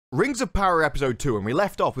Rings of Power episode 2, and we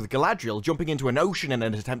left off with Galadriel jumping into an ocean in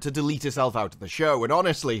an attempt to delete herself out of the show, and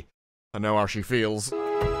honestly, I know how she feels.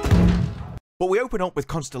 But we open up with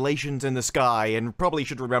constellations in the sky, and probably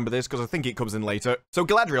should remember this because I think it comes in later. So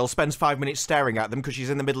Galadriel spends 5 minutes staring at them because she's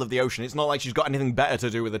in the middle of the ocean. It's not like she's got anything better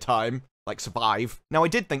to do with the time, like survive. Now I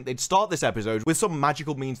did think they'd start this episode with some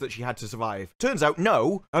magical means that she had to survive. Turns out,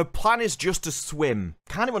 no, her plan is just to swim.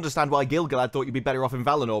 Kind of understand why Gil-galad thought you'd be better off in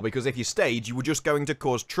Valinor, because if you stayed, you were just going to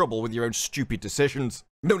cause trouble with your own stupid decisions.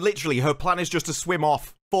 No, literally, her plan is just to swim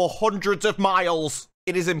off for hundreds of miles.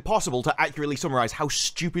 It is impossible to accurately summarize how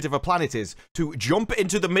stupid of a plan it is to jump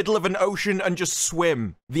into the middle of an ocean and just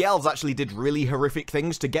swim. The elves actually did really horrific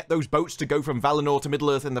things to get those boats to go from Valinor to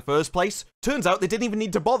Middle-earth in the first place. Turns out they didn't even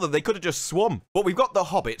need to bother, they could have just swum. But we've got the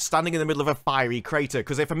Hobbit standing in the middle of a fiery crater,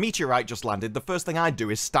 because if a meteorite just landed, the first thing I'd do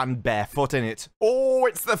is stand barefoot in it. Oh,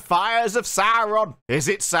 it's the fires of Sauron! Is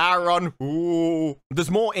it Sauron? Ooh. There's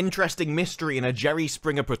more interesting mystery in a Jerry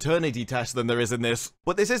Springer paternity test than there is in this.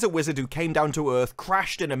 But this is a wizard who came down to Earth,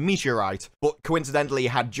 crashed in a meteorite, but coincidentally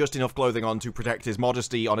had just enough clothing on to protect his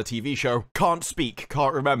modesty on a TV show. Can't speak,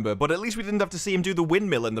 can't remember, but at least we didn't have to see him do the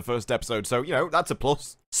windmill in the first episode, so, you know, that's a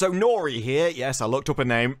plus. So Nori here, yes, I looked up her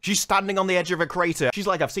name. She's standing on the edge of a crater. She's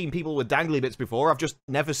like, I've seen people with dangly bits before, I've just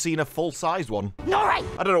never seen a full-sized one. Nori!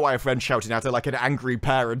 I don't know why her friend's shouting at her like an angry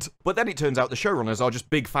parent. But then it turns out the showrunners are just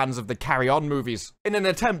big fans of the Carry On movies. In an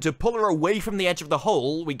attempt to pull her away from the edge of the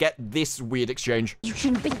hole, we get this weird exchange. You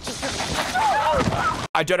shouldn't be...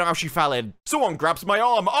 I don't know how she fell in. Someone grabs my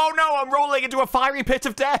arm. Oh no, I'm rolling into a fiery pit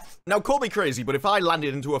of death. Now, call me crazy, but if I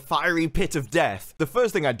landed into a fiery pit of death, the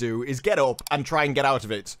first thing I'd do is get up and try and get out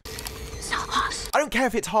of it. It's not hot. I don't care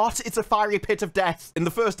if it's hot, it's a fiery pit of death. In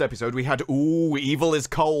the first episode, we had, ooh, evil is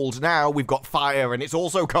cold. Now we've got fire and it's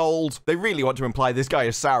also cold. They really want to imply this guy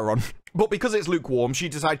is Sauron. But because it's lukewarm, she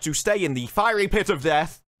decides to stay in the fiery pit of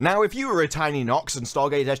death. Now, if you were a tiny Nox and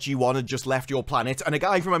Stargate SG-1 had just left your planet and a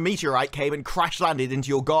guy from a meteorite came and crash-landed into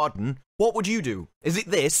your garden, what would you do? Is it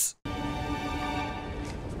this?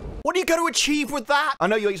 What are you going to achieve with that? I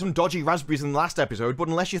know you ate some dodgy raspberries in the last episode, but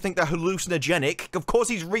unless you think they're hallucinogenic, of course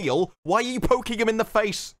he's real. Why are you poking him in the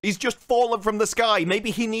face? He's just fallen from the sky. Maybe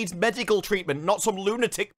he needs medical treatment, not some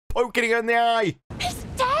lunatic poking him in the eye. He's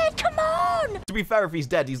dead, come on! To be fair, if he's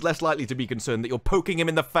dead, he's less likely to be concerned that you're poking him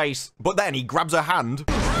in the face. But then he grabs her hand.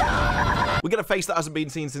 We get a face that hasn't been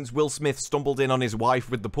seen since Will Smith stumbled in on his wife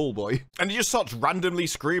with the pool boy. And he just starts randomly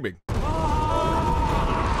screaming.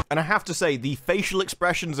 And I have to say, the facial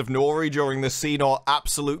expressions of Nori during this scene are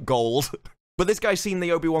absolute gold. But this guy's seen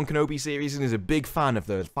the Obi-Wan Kenobi series and is a big fan of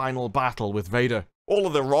the final battle with Vader. All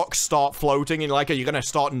of the rocks start floating, and like, are you going to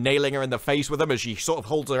start nailing her in the face with them as she sort of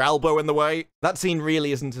holds her elbow in the way? That scene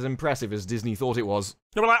really isn't as impressive as Disney thought it was.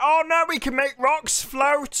 They were like, oh no, we can make rocks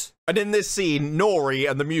float! And in this scene, Nori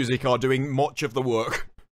and the music are doing much of the work.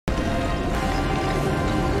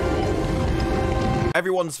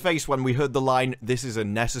 Everyone's face when we heard the line, this is a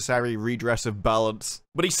necessary redress of balance.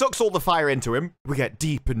 But he sucks all the fire into him. We get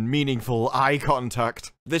deep and meaningful eye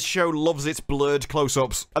contact. This show loves its blurred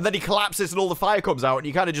close-ups. And then he collapses and all the fire comes out, and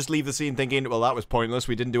you kind of just leave the scene thinking, well, that was pointless,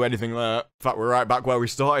 we didn't do anything there. In fact, we're right back where we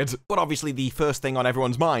started. But obviously the first thing on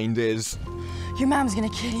everyone's mind is... your mom's gonna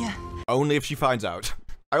kill you. Only if she finds out.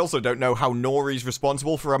 I also don't know how Nori's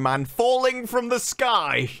responsible for a man falling from the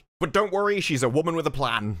sky. But don't worry, she's a woman with a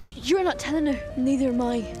plan. You're not telling her, neither am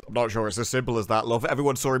I. I'm not sure it's as simple as that, love.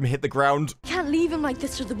 Everyone saw him hit the ground. Can't leave him like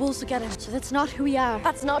this or the wolves will get him. So that's not who we are.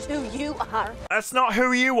 That's not who you are. That's not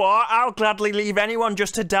who you are. I'll gladly leave anyone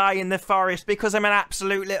just to die in the forest because I'm an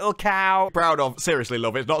absolute little cow. Proud of. Seriously,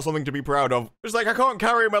 love, it's not something to be proud of. It's like, I can't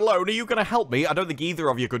carry him alone. Are you gonna help me? I don't think either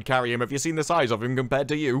of you could carry him. Have you seen the size of him compared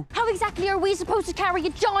to you? How exactly are we supposed to carry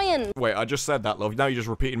a giant? Wait, I just said that, love. Now you're just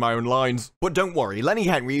repeating my own lines. But don't worry, Lenny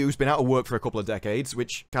Henry, who's been out of work for a couple of decades,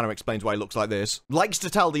 which kind of explains why he looks like this, likes to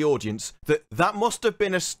tell the audience that that must have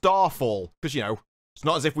been a starfall. Because, you know, it's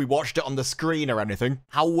not as if we watched it on the screen or anything.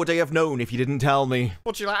 How would I have known if you didn't tell me?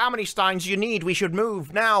 But you're like, how many steins do you need? We should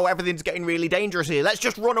move. Now everything's getting really dangerous here. Let's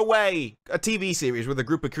just run away. A TV series with a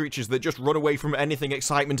group of creatures that just run away from anything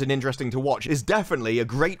excitement and interesting to watch is definitely a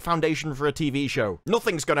great foundation for a TV show.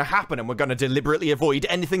 Nothing's gonna happen and we're gonna deliberately avoid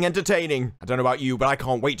anything entertaining. I don't know about you, but I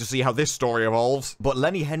can't wait to see how this story evolves. But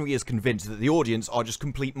Lenny Henry is convinced that the audience are just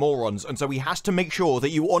complete morons, and so he has to make sure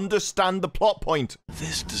that you understand the plot point.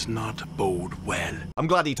 This does not bode well. I'm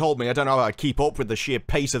glad he told me. I don't know how I'd keep up with the sheer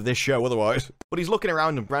pace of this show otherwise. But he's looking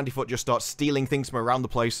around and Brandyfoot just starts stealing things from around the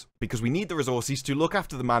place because we need the resources to look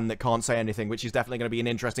after the man that can't say anything, which is definitely going to be an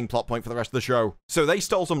interesting plot point for the rest of the show. So they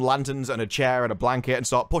stole some lanterns and a chair and a blanket and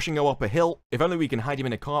start pushing him up a hill. If only we can hide him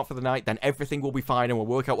in a cart for the night, then everything will be fine and we'll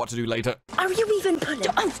work out what to do later. Are you even pulling?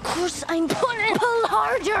 Of course I'm pulling. Pull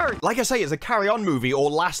harder. Like I say, it's a carry-on movie or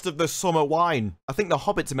last of the summer wine. I think the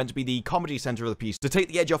Hobbits are meant to be the comedy center of the piece to take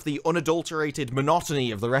the edge off the unadulterated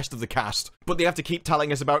monotony of the rest of the cast. But they have to keep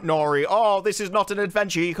telling us about Nori. Oh, this is not an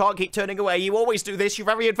adventure. You can't keep turning away. You always do this. You're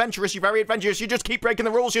very adventurous. You're very adventurous. You just keep breaking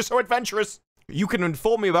the rules. You're so adventurous. You can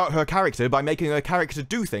inform me about her character by making her character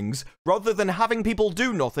do things, rather than having people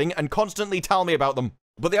do nothing and constantly tell me about them.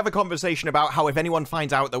 But they have a conversation about how if anyone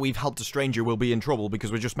finds out that we've helped a stranger, we'll be in trouble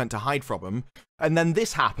because we're just meant to hide from him. And then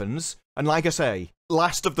this happens, and like I say,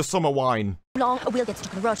 last of the summer wine. Long, we'll get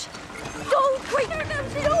stuck in the rut. Don't quick!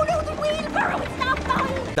 No, the wheelbarrow, it's not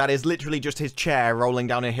fine! That is literally just his chair rolling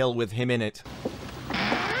down a hill with him in it.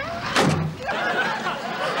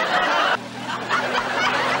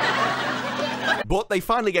 But they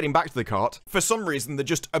finally get him back to the cart. For some reason, they're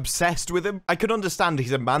just obsessed with him. I can understand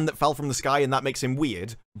he's a man that fell from the sky and that makes him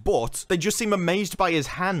weird, but they just seem amazed by his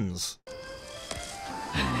hands.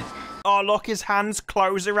 Oh, look, his hands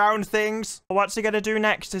close around things. What's he going to do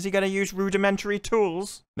next? Is he going to use rudimentary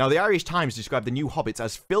tools? Now, the Irish Times described the new hobbits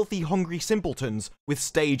as filthy, hungry simpletons with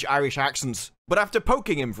stage Irish accents. But after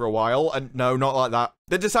poking him for a while, and no, not like that,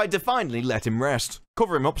 they decide to finally let him rest.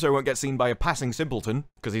 Cover him up so he won't get seen by a passing simpleton,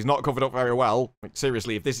 because he's not covered up very well. Like,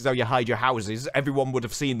 seriously, if this is how you hide your houses, everyone would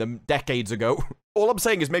have seen them decades ago. All I'm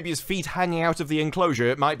saying is maybe his feet hanging out of the enclosure,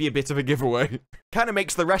 it might be a bit of a giveaway. Kinda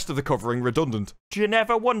makes the rest of the covering redundant. Do you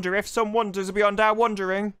never wonder if some wonders are beyond our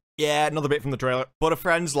wondering? Yeah, another bit from the trailer. But a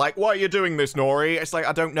friend's like, why are you doing this, Nori? It's like,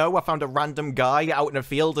 I don't know, I found a random guy out in a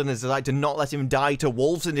field and decided to not let him die to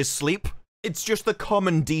wolves in his sleep. It's just the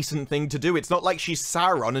common decent thing to do. It's not like she's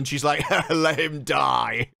Sauron and she's like, let him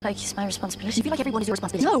die. Like, it's my responsibility. I feel like everyone is your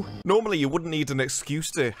responsibility. No! Normally you wouldn't need an excuse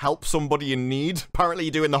to help somebody in need. Apparently you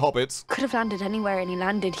do in the Hobbits. Could have landed anywhere and he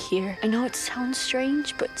landed here. I know it sounds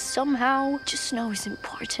strange, but somehow just know it's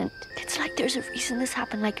important. It's like there's a reason this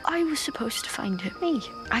happened. Like, I was supposed to find him. Me.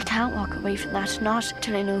 I can't walk away from that, not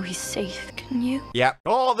till I know he's safe. Can you? Yeah.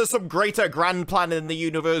 Oh, there's some greater grand plan in the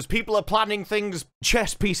universe. People are planning things.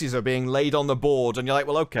 Chess pieces are being laid on the board, and you're like,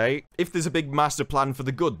 well, okay. If there's a big master plan for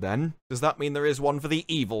the good, then does that mean there is one for the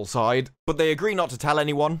evil side? But they agree not to tell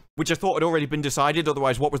anyone, which I thought had already been decided.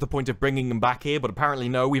 Otherwise, what was the point of bringing them back here? But apparently,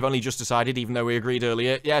 no, we've only just decided, even though we agreed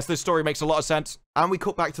earlier. Yes, this story makes a lot of sense. And we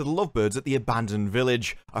cut back to the lovebirds at the abandoned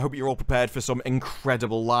village. I hope you're all prepared for some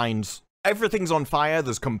incredible lines. Everything's on fire,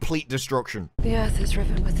 there's complete destruction. The earth is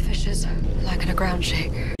riven with fishes, like in a ground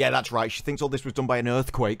shake. Yeah, that's right, she thinks all this was done by an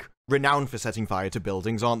earthquake. Renowned for setting fire to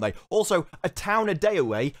buildings, aren't they? Also, a town a day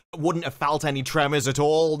away wouldn't have felt any tremors at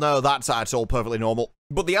all. No, that's all perfectly normal.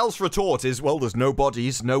 But the elf's retort is, well, there's no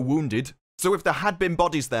bodies, no wounded. So if there had been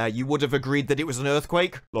bodies there, you would have agreed that it was an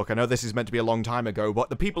earthquake? Look, I know this is meant to be a long time ago, but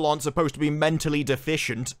the people aren't supposed to be mentally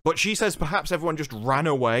deficient. But she says perhaps everyone just ran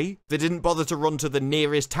away. They didn't bother to run to the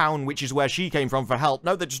nearest town, which is where she came from, for help.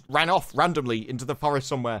 No, they just ran off randomly into the forest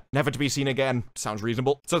somewhere, never to be seen again. Sounds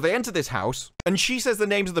reasonable. So they enter this house, and she says the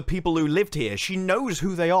names of the people who lived here. She knows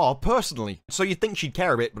who they are personally. So you'd think she'd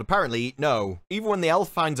care a bit, but apparently, no. Even when the elf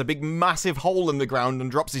finds a big massive hole in the ground and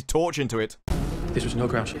drops his torch into it. This was no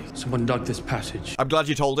ground shake. Someone dug this passage. I'm glad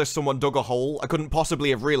you told us someone dug a hole. I couldn't possibly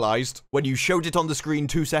have realized when you showed it on the screen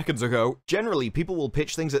 2 seconds ago. Generally, people will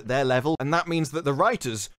pitch things at their level, and that means that the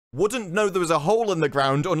writers wouldn't know there was a hole in the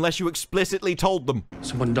ground unless you explicitly told them.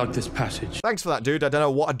 Someone dug this passage. Thanks for that, dude. I don't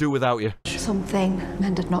know what I'd do without you. Something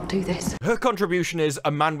men did not do this. Her contribution is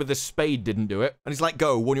a man with a spade didn't do it. And he's like,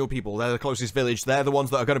 go, warn your people. They're the closest village. They're the ones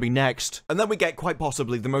that are going to be next. And then we get quite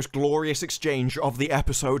possibly the most glorious exchange of the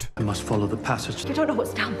episode. I must follow the passage. You don't know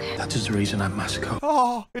what's down there. That is the reason I must go.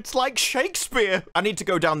 Oh, it's like Shakespeare. I need to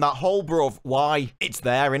go down that hole, bruv. Why? It's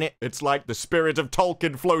there, innit? It's like the spirit of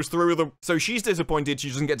Tolkien flows through them. So she's disappointed she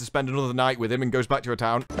doesn't get to spend another night with him and goes back to her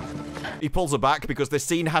town. He pulls her back because this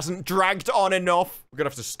scene hasn't dragged on enough. We're gonna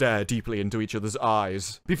have to stare deeply into each other's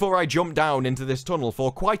eyes before I jump down into this tunnel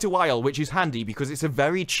for quite a while, which is handy because it's a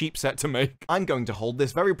very cheap set to make. I'm going to hold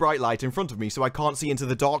this very bright light in front of me so I can't see into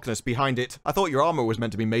the darkness behind it. I thought your armor was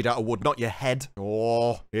meant to be made out of wood, not your head.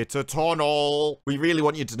 Oh, it's a tunnel. We really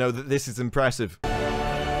want you to know that this is impressive.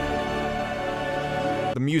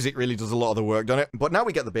 The music really does a lot of the work, doesn't it? But now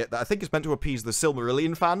we get the bit that I think is meant to appease the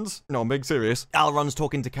Silmarillion fans. No, I'm being serious. Elrond's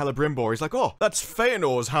talking to Celebrimbor. He's like, oh, that's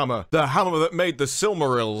Feanor's hammer. The hammer that made the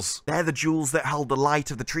Silmarils. They're the jewels that held the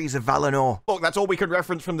light of the trees of Valinor. Look, that's all we can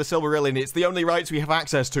reference from the Silmarillion. It's the only rights we have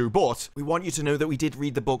access to, but we want you to know that we did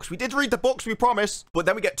read the books. We did read the books, we promise. But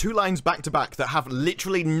then we get two lines back to back that have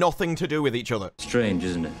literally nothing to do with each other. Strange,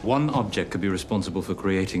 isn't it? One object could be responsible for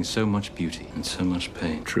creating so much beauty and so much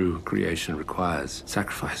pain. True creation requires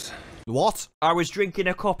sacrifice. What? I was drinking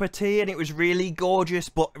a cup of tea and it was really gorgeous,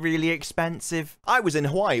 but really expensive. I was in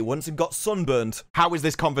Hawaii once and got sunburnt. How is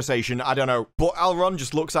this conversation? I don't know. But Elrond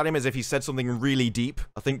just looks at him as if he said something really deep.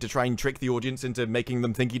 I think to try and trick the audience into making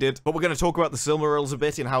them think he did. But we're going to talk about the Silmarils a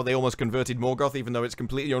bit and how they almost converted Morgoth, even though it's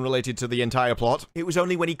completely unrelated to the entire plot. It was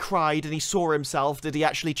only when he cried and he saw himself did he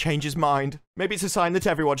actually change his mind. Maybe it's a sign that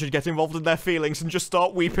everyone should get involved in their feelings and just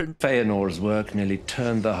start weeping. Feanor's work nearly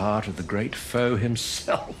turned the heart of the great foe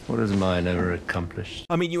himself. What has mine ever accomplished?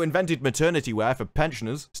 I mean, you invented maternity wear for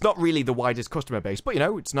pensioners. It's not really the widest customer base, but you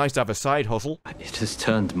know, it's nice to have a side hustle. It has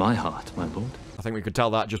turned my heart, my lord. I think we could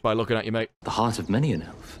tell that just by looking at you, mate. The heart of many an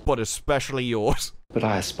elf. But especially yours. But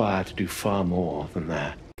I aspire to do far more than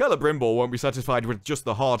that. Celebrimbor won't be satisfied with just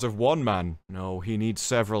the heart of one man. No, he needs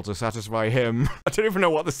several to satisfy him. I don't even know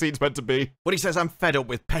what the scene's meant to be. But he says, I'm fed up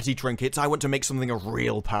with petty trinkets. I want to make something of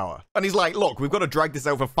real power. And he's like, look, we've got to drag this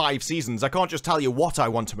out for 5 seasons. I can't just tell you what I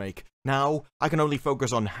want to make. Now, I can only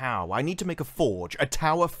focus on how. I need to make a forge, a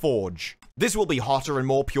tower forge. This will be hotter and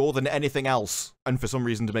more pure than anything else. And for some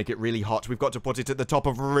reason, to make it really hot, we've got to put it at the top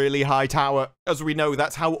of a really high tower. As we know,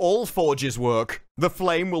 that's how all forges work. The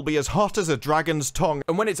flame will be as hot as a dragon's tongue.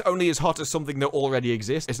 And when it's only as hot as something that already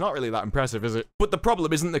exists, it's not really that impressive, is it? But the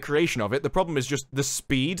problem isn't the creation of it. The problem is just the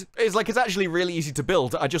speed. It's like, it's actually really easy to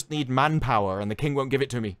build. I just need manpower, and the king won't give it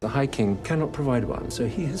to me. The High King cannot provide one, so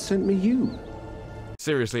he has sent me you.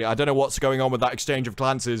 Seriously, I don't know what's going on with that exchange of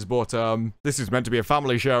glances, but, this is meant to be a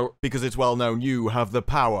family show, because it's well known you have the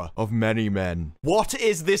power of many men. What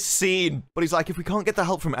is this scene? But he's like, if we can't get the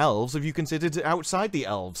help from elves, have you considered outside the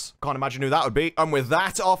elves? Can't imagine who that would be. And with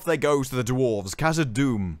that, off they goes to the dwarves,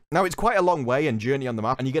 Khazad-dûm. Now, it's quite a long way and journey on the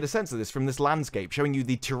map, and you get a sense of this from this landscape, showing you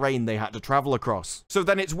the terrain they had to travel across. So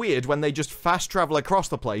then it's weird when they just fast travel across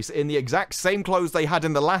the place in the exact same clothes they had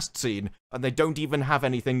in the last scene, and they don't even have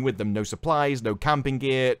anything with them. No supplies, no camping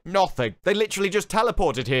gear, nothing. They literally just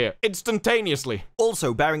teleported here, instantaneously.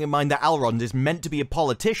 Also, bearing in mind that Elrond is meant to be a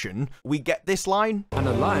politician, we get this line. An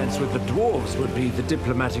alliance with the dwarves would be the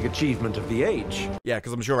diplomatic achievement of the age. Yeah,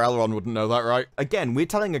 because I'm sure Elrond wouldn't know that, right? Again, we're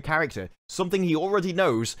telling a character something he already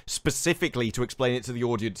knows specifically to explain it to the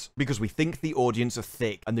audience, because we think the audience are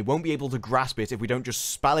thick and they won't be able to grasp it if we don't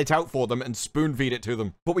just spell it out for them and spoon feed it to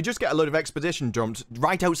them. But we just get a load of exposition dumped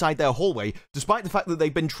right outside their hallway, despite the fact that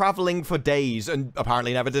they've been traveling for days and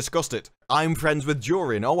apparently never discussed it. I'm friends with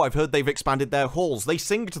Durin. Oh, I've heard they've expanded their halls. They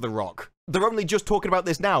sing to the rock. They're only just talking about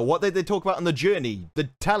this now. What did they talk about on the journey? The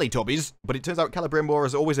Teletubbies? But it turns out Celebrimbor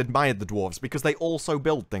has always admired the dwarves because they also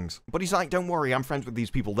build things. But he's like, don't worry, I'm friends with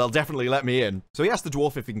these people. They'll definitely let me in. So he asks the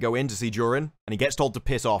dwarf if he can go in to see Durin, and he gets told to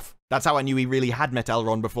piss off. That's how I knew he really had met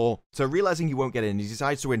Elrond before. So realizing he won't get in, he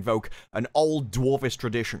decides to invoke an old dwarvish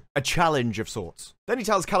tradition. A challenge of sorts. Then he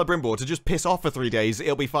tells Celebrimbor to just piss off for 3 days,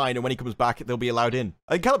 it'll be fine, and when he comes back, they'll be allowed in.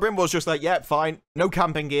 And Celebrimbor's just like, yeah, fine. No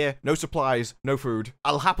camping gear, no supplies, no food.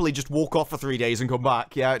 I'll happily just walk off for 3 days and come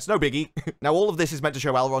back. Yeah, it's no biggie. Now, all of this is meant to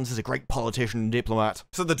show Elrond as a great politician and diplomat.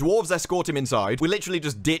 So the dwarves escort him inside. We literally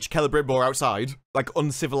just ditch Celebrimbor outside, like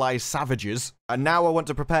uncivilized savages. And now I want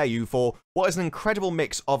to prepare you for what is an incredible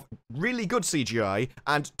mix of really good CGI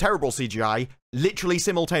and terrible CGI, literally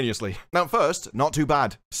simultaneously. Now, first, not too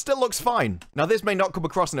bad. Still looks fine. Now, this may not come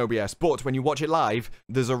across in OBS, but when you watch it live,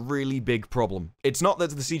 there's a really big problem. It's not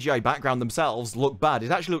that the CGI background themselves look bad.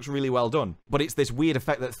 It actually looks really well done. But it's this weird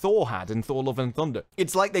effect that Thor had in Thor Love and Thunder.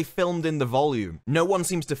 It's like they filmed in the volume. No one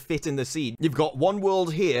seems to fit in the scene. You've got one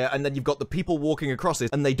world here, and then you've got the people walking across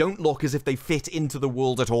it, and they don't look as if they fit into the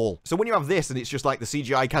world at all. So when you have this, and it's just like the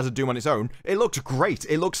CGI Khazad-dûm on its own, it looks great.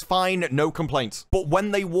 It looks fine, no complaints. But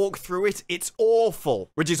when they walk through it, it's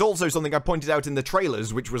awful. Which is also something I pointed out in the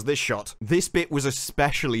trailers, which was this shot. This bit was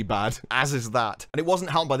especially bad, as is that. And it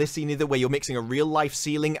wasn't helped by this scene either, where you're mixing a real-life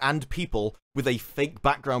ceiling and people with a fake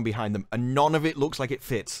background behind them, and none of it looks like it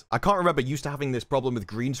fits. I can't remember used to having this problem with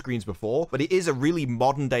green screens before, but it is a really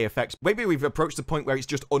modern day effect. Maybe we've approached the point where it's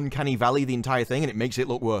just uncanny valley the entire thing and it makes it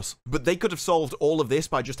look worse. But they could have solved all of this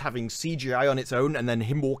by just having CGI on its own and then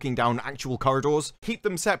him walking down actual corridors. Keep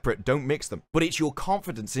them separate, don't mix them. But it's your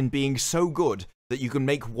confidence in being so good that you can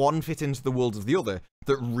make one fit into the world of the other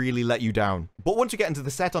that really let you down. But once you get into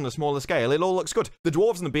the set on a smaller scale, it all looks good. The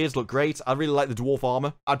dwarves and the beards look great. I really like the dwarf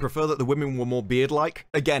armor. I'd prefer that the women were more beard-like.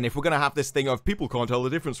 Again, if we're going to have this thing of people can't tell the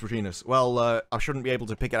difference between us, well, I shouldn't be able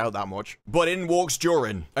to pick it out that much. But in walks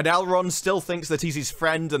Durin, and Elrond still thinks that he's his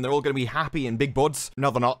friend and they're all going to be happy and big buds.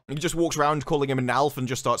 No, they're not. He just walks around calling him an elf and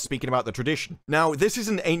just starts speaking about the tradition. Now, this is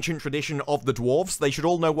an ancient tradition of the dwarves. They should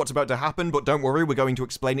all know what's about to happen, but don't worry, we're going to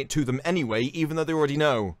explain it to them anyway, even though they already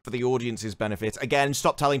know, for the audience's benefit. Again,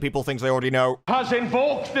 stop telling people things they already know. Has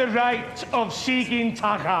invoked the right of Sigyn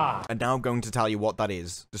Tagar. And now I'm going to tell you what that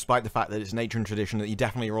is, despite the fact that it's an ancient tradition that you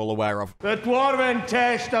definitely are all aware of. The dwarven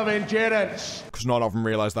test of endurance. Because none of them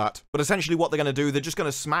realize that. But essentially what they're going to do, they're just going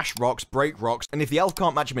to smash rocks, break rocks, and if the elf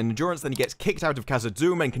can't match him in endurance, then he gets kicked out of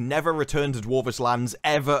Khazad-dûm and can never return to Dwarvish lands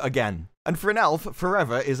ever again. And for an elf,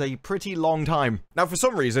 forever is a pretty long time. Now, for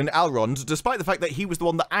some reason, Elrond, despite the fact that he was the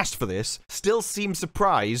one that asked for this, still seems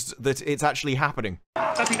surprised that it's actually happening.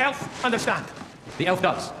 Does the elf understand? The elf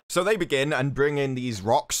does. So they begin and bring in these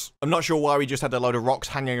rocks. I'm not sure why we just had a load of rocks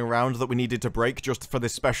hanging around that we needed to break just for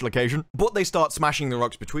this special occasion. But they start smashing the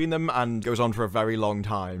rocks between them and goes on for a very long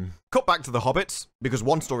time. Cut back to the hobbits, because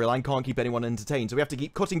one storyline can't keep anyone entertained, so we have to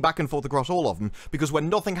keep cutting back and forth across all of them, because when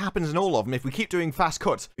nothing happens in all of them, if we keep doing fast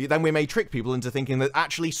cuts, then we may trick people into thinking that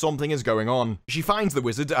actually something is going on. She finds the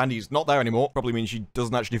wizard, and he's not there anymore. Probably means she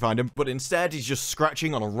doesn't actually find him, but instead he's just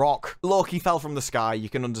scratching on a rock. Look, he fell from the sky. You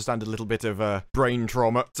can understand a little bit of brain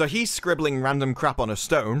trauma. So he's scribbling random crap on a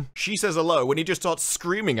stone. She says hello, and he just starts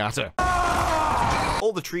screaming at her.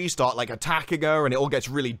 All the trees start like attacking her and it all gets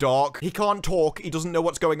really dark. He can't talk, he doesn't know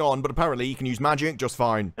what's going on, but apparently he can use magic just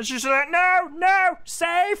fine. And she's like, no, no,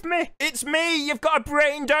 save me. It's me. You've got a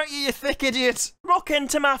brain, don't you, you thick idiot? Look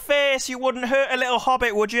into my face. You wouldn't hurt a little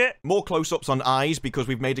hobbit, would you? More close-ups on eyes because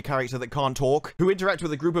we've made a character that can't talk, who interact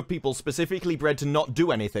with a group of people specifically bred to not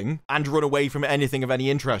do anything and run away from anything of any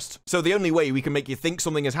interest. So the only way we can make you think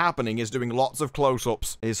something is happening is doing lots of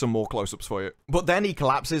close-ups. Here's some more close-ups for you. But then he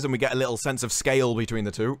collapses and we get a little sense of scale between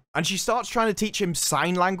the two. And she starts trying to teach him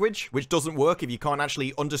sign language, which doesn't work if you can't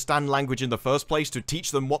actually understand language in the first place to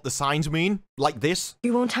teach them what the signs mean. Like this.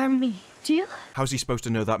 You won't harm me, deal? How's he supposed to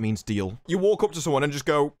know that means deal? You walk up to someone and just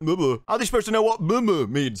go, "Mumu." How are they supposed to know what mumu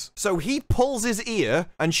means? So he pulls his ear,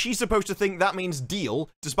 and she's supposed to think that means deal,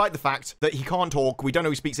 despite the fact that he can't talk, we don't know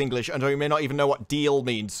he speaks English, and we may not even know what deal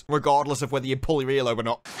means, regardless of whether you pull your earlobe or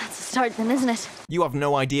not. That's a start then, isn't it? You have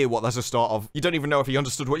no idea what that's a start of. You don't even know if he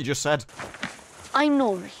understood what you just said. I'm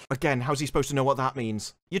Nori. Again, how's he supposed to know what that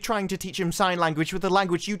means? You're trying to teach him sign language with a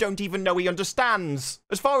language you don't even know he understands.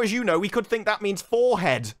 As far as you know, he could think that means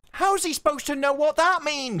forehead. How's he supposed to know what that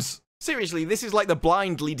means? Seriously, this is like the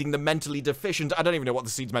blind leading the mentally deficient. I don't even know what the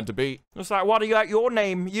scene's meant to be. It's like, what do you like your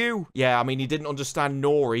name? You. Yeah, I mean, he didn't understand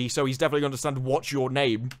Nori, so he's definitely going to understand what's your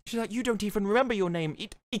name. She's like, you don't even remember your name.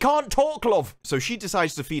 He can't talk, love. So she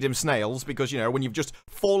decides to feed him snails because, you know, when you've just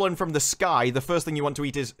fallen from the sky, the first thing you want to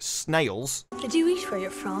eat is snails. Did you eat where you're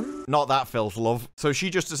from? Not that filth, love. So she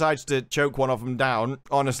just decides to choke one of them down.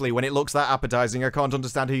 Honestly, when it looks that appetizing, I can't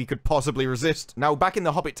understand who he could possibly resist. Now, back in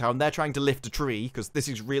the Hobbit town, they're trying to lift a tree because this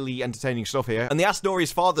is really entertaining stuff here. And they asked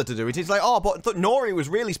Nori's father to do it. He's like, oh, but Nori was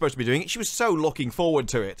really supposed to be doing it. She was so looking forward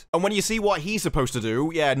to it. And when you see what he's supposed to do,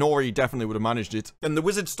 yeah, Nori definitely would have managed it. And the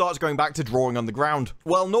wizard starts going back to drawing on the ground.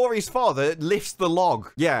 Well, Nori's father lifts the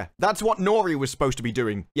log. Yeah, that's what Nori was supposed to be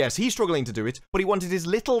doing. Yes, he's struggling to do it, but he wanted his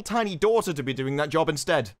little tiny daughter to be doing that job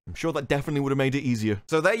instead. I'm sure that definitely would have made it easier.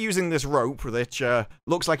 So they're using this rope, which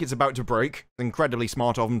looks like it's about to break. Incredibly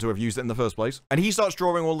smart of them to have used it in the first place. And he starts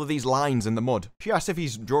drawing all of these lines in the mud. She asks if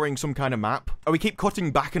he's drawing some kind of map. And we keep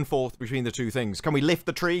cutting back and forth between the two things. Can we lift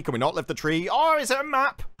the tree? Can we not lift the tree? Oh, is it a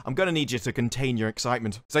map? I'm gonna need you to contain your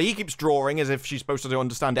excitement. So he keeps drawing as if she's supposed to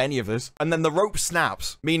understand any of this. And then the rope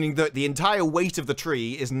snaps, meaning that the entire weight of the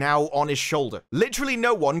tree is now on his shoulder. Literally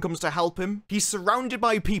no one comes to help him. He's surrounded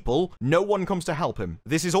by people. No one comes to help him.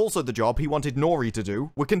 This is also the job he wanted Nori to do.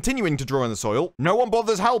 We're continuing to draw in the soil. No one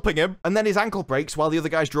bothers helping him. And then his ankle breaks while the other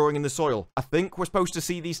guy's drawing in the soil. I think we're supposed to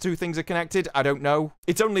see these two things are connected. I don't know.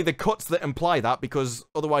 It's only the cuts that imply that because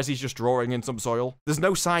otherwise he's just drawing in some soil. There's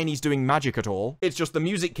no sign he's doing magic at all. It's just the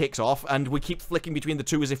music kicks off and we keep flicking between the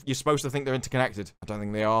two as if you're supposed to think they're interconnected. I don't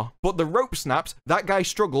think they are. But the rope snaps. That guy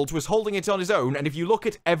struggled, was holding it on his own, and if you look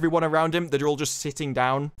at everyone around him, they're all just sitting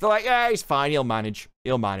down. They're like, yeah, he's fine, he'll manage.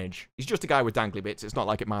 He'll manage. He's just a guy with dangly bits. It's not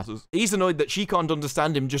like it matters. He's annoyed that she can't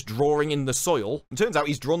understand him just drawing in the soil. It turns out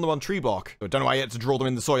he's drawn them on tree bark. I don't know why he had to draw them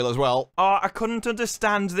in the soil as well. Oh, I couldn't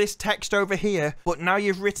understand this text over here, but now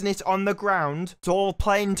you've written it on the ground. It's all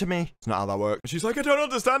plain to me. It's not how that works. She's like, I don't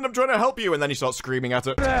understand. I'm trying to help you. And then he starts screaming at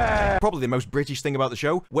her. Probably the most British thing about the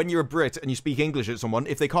show. When you're a Brit and you speak English at someone,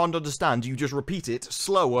 if they can't understand, you just repeat it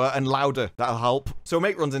slower and louder. That'll help. So a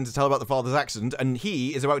mate runs in to tell about the father's accident, and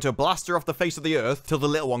he is about to blast her off the face of the earth till the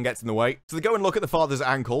little one gets in the way. So they go and look at the father's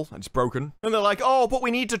ankle, and it's broken. And they're like, oh, but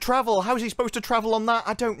we need to travel. How's he supposed to travel on that?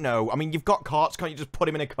 I don't know. I mean, you've got carts. Can't you just put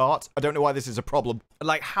him in a cart? I don't know why this is a problem.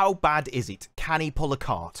 Like, how bad is it? Can he pull a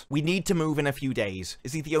cart? We need to move in a few days.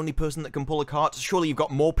 Is he the only person that can pull a cart? Surely you've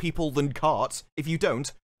got more people than carts. If you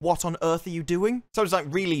don't, what on earth are you doing? Sounds like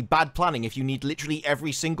really bad planning if you need literally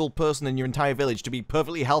every single person in your entire village to be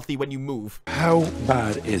perfectly healthy when you move. How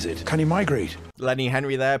bad is it? Can he migrate? Lenny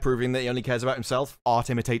Henry there, proving that he only cares about himself. Art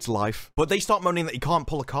imitates life. But they start moaning that he can't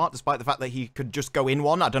pull a cart, despite the fact that he could just go in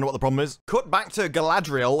one. I don't know what the problem is. Cut back to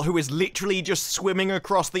Galadriel, who is literally just swimming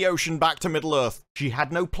across the ocean back to Middle-earth. She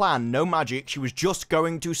had no plan, no magic. She was just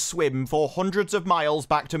going to swim for hundreds of miles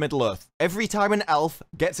back to Middle-earth. Every time an elf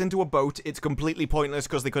gets into a boat, it's completely pointless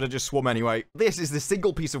because they could have just swum anyway. This is the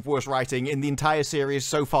single piece of worst writing in the entire series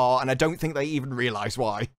so far, and I don't think they even realize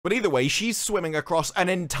why. But either way, she's swimming across an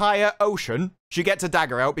entire ocean. She gets a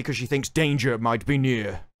dagger out because she thinks danger might be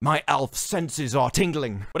near. My elf senses are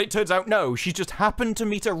tingling. But it turns out no, she just happened to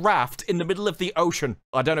meet a raft in the middle of the ocean.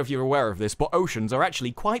 I don't know if you're aware of this, but oceans are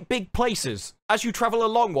actually quite big places. As you travel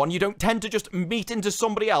along one, you don't tend to just meet into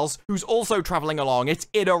somebody else who's also traveling along. It's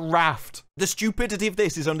in a raft. The stupidity of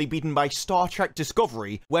this is only beaten by Star Trek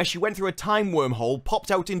Discovery, where she went through a time wormhole, popped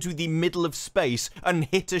out into the middle of space, and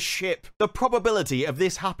hit a ship. The probability of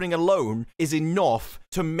this happening alone is enough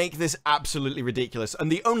to make this absolutely ridiculous,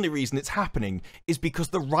 and the only reason it's happening is because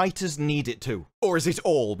the writers need it to. Or is it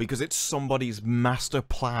all because it's somebody's master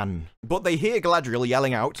plan? But they hear Galadriel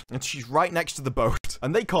yelling out, and she's right next to the boat,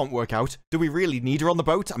 and they can't work out, do we really need her on the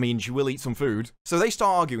boat? I mean, she will eat some food. So they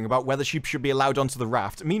start arguing about whether she should be allowed onto the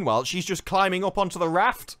raft. Meanwhile, she's just climbing up onto the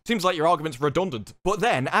raft. Seems like your argument's redundant. But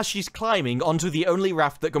then, as she's climbing onto the only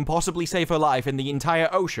raft that can possibly save her life in the entire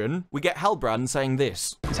ocean, we get Halbrand saying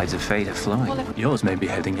this. Tides of fate are flowing. Yours may be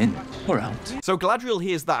heading in or out. So Galadriel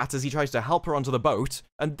hears that as he tries to help her onto the boat,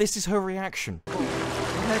 and this is her reaction.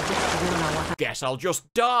 Guess I'll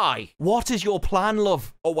just die. What is your plan,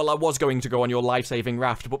 love? Oh, well, I was going to go on your life-saving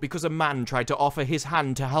raft, but because a man tried to offer his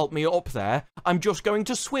hand to help me up there, I'm just going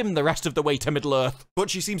to swim the rest of the way to Middle-earth. But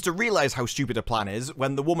she seems to realize how stupid a plan is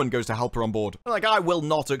when the woman goes to help her on board. Like, I will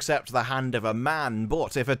not accept the hand of a man,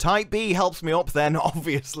 but if a type B helps me up, then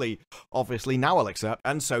obviously now I'll accept.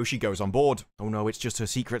 And so she goes on board. Oh no, it's just her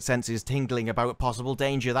secret senses tingling about possible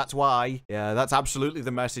danger, that's why. Yeah, that's absolutely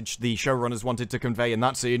the message the showrunners wanted to convey in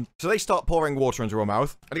that scene. So they start pouring water into her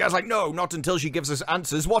mouth, and the guy's like, no, not until she gives us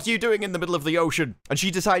answers. What are you doing in the middle of the ocean? And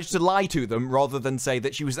she decides to lie to them rather than say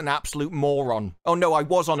that she was an absolute moron. Oh no, I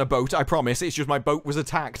was on a boat, I promise. It's just my boat was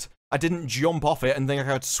attacked. I didn't jump off it and think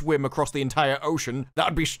I could swim across the entire ocean.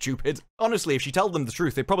 That'd be stupid. Honestly, if she told them the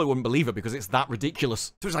truth, they probably wouldn't believe her because it's that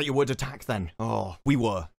ridiculous. So it's like you were attacked then. Oh, we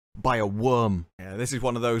were. By a worm. Yeah, this is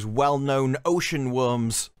one of those well-known ocean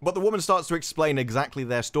worms. But the woman starts to explain exactly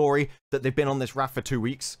their story, that they've been on this raft for 2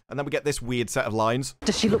 weeks, and then we get this weird set of lines.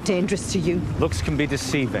 Does she look dangerous to you? Looks can be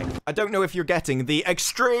deceiving. I don't know if you're getting the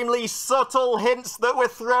extremely subtle hints that we're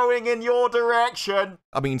throwing in your direction.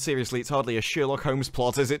 I mean, seriously, it's hardly a Sherlock Holmes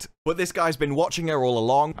plot, is it? But this guy's been watching her all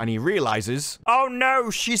along, and he realizes, oh no,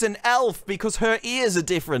 she's an elf because her ears are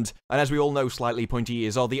different. And as we all know, slightly pointy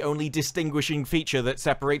ears are the only distinguishing feature that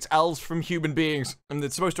separates elves from human beings. And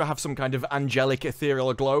it's supposed to have some kind of angelic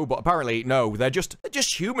ethereal glow, but apparently, no, they're just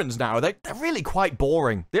humans now. They're really quite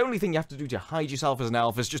boring. The only thing you have to do to hide yourself as an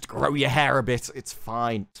elf is just grow your hair a bit. It's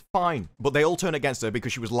fine. It's fine. But they all turn against her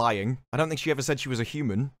because she was lying. I don't think she ever said she was a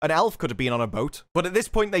human. An elf could have been on a boat. But at this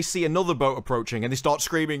point, they see another boat approaching and they start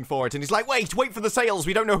screaming for it. And he's like, wait for the sails.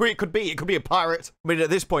 We don't know who it could be. It could be a pirate. I mean, at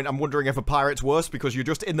this point, I'm wondering if a pirate's worse because you're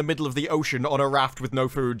just in the middle of the ocean on a raft with no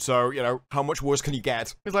food. So, you know, how much worse can you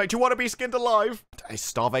get? He's like, do you want to be skinned alive? Is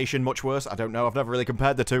starvation much worse? I don't know. I've never really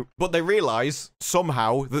compared the two. But they realize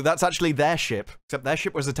somehow that that's actually their ship. Except their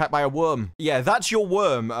ship was attacked by a worm. Yeah, that's your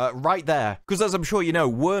worm right there. Because as I'm sure you know,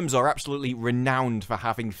 worms are absolutely renowned for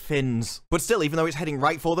having fins. But still, even though it's heading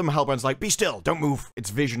right for them, Halbrand's like, be still, don't move. Its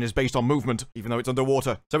vision is based on movement, even though it's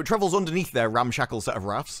underwater. So it travels underneath their ramshackle set of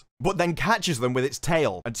rafts, but then catches them with its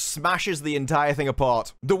tail and smashes the entire thing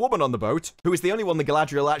apart. The woman on the boat, who is the only one the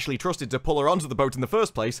Galadriel actually trusted to pull her onto the boat in the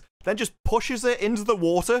first place, then just pushes it into the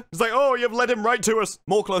water. It's like, oh, you've led him right to us.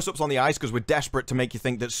 More close-ups on the ice because we're desperate to make you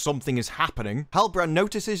think that something is happening. Halbrand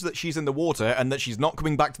notices that she's in the water and that she's not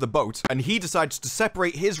coming back to the boat, and he decides to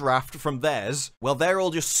separate his raft from theirs, while they're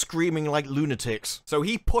all just screaming like lunatics. So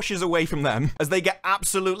he pushes away from them as they get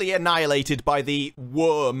absolutely annihilated by the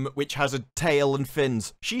worm, which has a tail and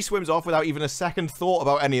fins. She swims off without even a second thought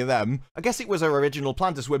about any of them. I guess it was her original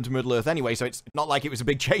plan to swim to Middle-earth anyway, so it's not like it was a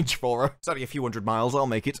big change for her. It's only a few hundred miles, I'll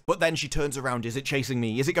make it. But then she turns around. Is it chasing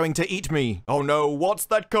me? Is it going to eat me? Oh no, what's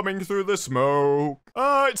that coming through the smoke?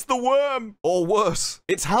 Ah, it's the worm! Or worse,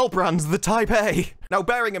 it's Halbrand the Type A. Now,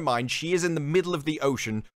 bearing in mind, she is in the middle of the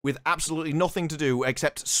ocean with absolutely nothing to do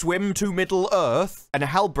except swim to Middle-earth, and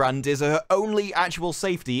Halbrand is her only actual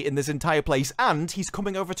safety in this entire place, and he's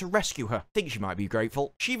coming over to rescue her. Think she might be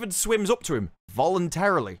grateful. She even swims up to him,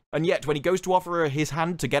 voluntarily. And yet, when he goes to offer her his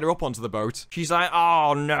hand to get her up onto the boat, she's like,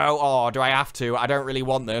 oh no, oh, do I have to? I don't really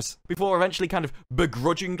want this. Before eventually kind of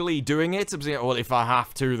begrudgingly doing it, I'm like, well, if I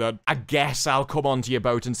have to, then I guess I'll come onto your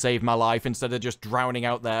boat and save my life instead of just drowning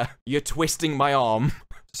out there. You're twisting my arm.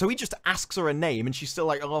 So he just asks her a name, and she's still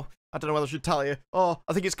like, oh, I don't know whether I should tell you. Oh,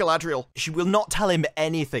 I think it's Galadriel. She will not tell him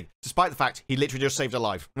anything, despite the fact he literally just saved her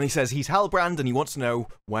life. And he says he's Halbrand and he wants to know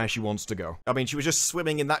where she wants to go. I mean, she was just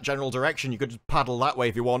swimming in that general direction. You could just paddle that way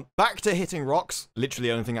if you want. Back to hitting rocks. Literally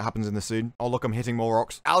the only thing that happens in this scene. Oh, look, I'm hitting more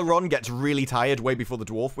rocks. Elrond gets really tired way before the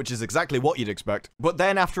dwarf, which is exactly what you'd expect. But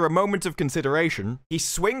then, after a moment of consideration, he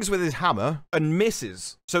swings with his hammer and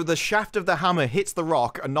misses. So the shaft of the hammer hits the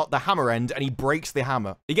rock and not the hammer end, and he breaks the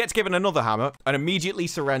hammer. He gets given another hammer and immediately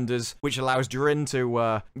surrenders, which allows Durin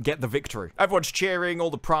to get the victory. Everyone's cheering,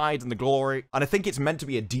 all the pride and the glory, and I think it's meant to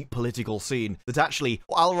be a deep political scene that actually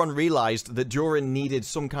Elrond realized that Durin needed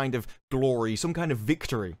some kind of glory, some kind of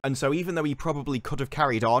victory, and so even though he probably could have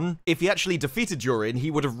carried on, if he actually defeated Durin,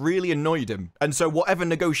 he would have really annoyed him, and so whatever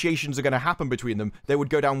negotiations are going to happen between them, they would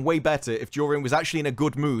go down way better if Durin was actually in a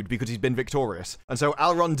good mood because he's been victorious. And so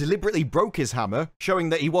Elrond deliberately broke his hammer, showing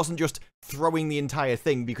that he wasn't just throwing the entire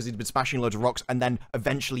thing because he'd been smashing loads of rocks and then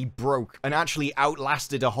eventually broke and actually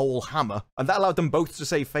outlasted a whole hammer. And that allowed them both to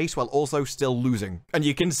save face while also still losing. And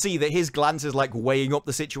you can see that his glance is like weighing up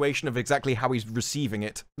the situation of exactly how he's receiving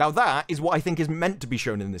it. Now that is what I think is meant to be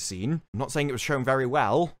shown in this scene. I'm not saying it was shown very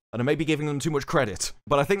well, and I may be giving them too much credit,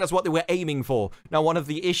 but I think that's what they were aiming for. Now, one of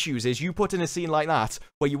the issues is you put in a scene like that,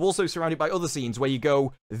 where you're also surrounded by other scenes where you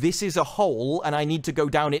go, this is a hole, and I need to go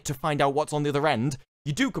down it to find out what's on the other end.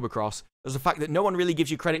 You do come across as the fact that no one really gives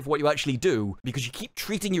you credit for what you actually do, because you keep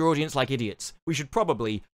treating your audience like idiots. We should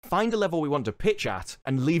probably find a level we want to pitch at,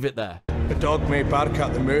 and leave it there. The dog may bark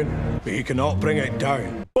at the moon, but he cannot bring it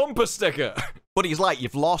down. Bumper sticker! But he's like,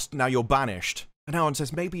 you've lost, now you're banished. And Elrond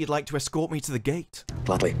says, maybe you'd like to escort me to the gate.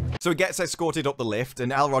 Gladly. So he gets escorted up the lift,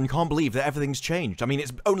 and Elrond can't believe that everything's changed. I mean,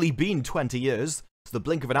 it's only been 20 years. It's the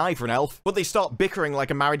blink of an eye for an elf. But they start bickering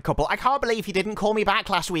like a married couple. I can't believe you didn't call me back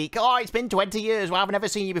last week. Oh, it's been 20 years. Well, I've never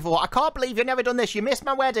seen you before. I can't believe you've never done this. You missed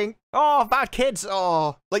my wedding. Oh, bad kids.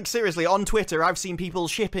 Oh. Like, seriously, on Twitter, I've seen people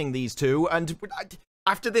shipping these two, and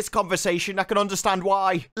after this conversation, I can understand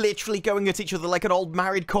why. Literally going at each other like an old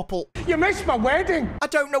married couple. You missed my wedding. I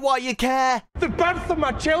don't know why you care. The birth of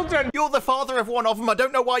my children. You're the father of one of them. I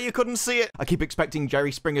don't know why you couldn't see it. I keep expecting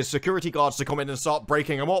Jerry Springer's security guards to come in and start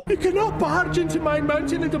breaking them up. You cannot barge into my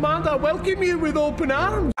mountain and demand I welcome you with open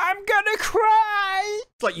arms. I'm gonna cry.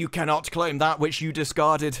 It's like you cannot claim that which you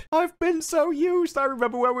discarded. I've been so used. I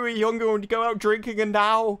remember when we were younger and we'd go out drinking, and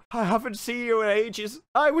now I haven't seen you in ages.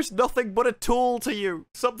 I was nothing but a tool to you.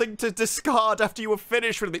 Something to discard after you were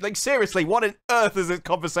finished with me. Like, seriously, what on earth is this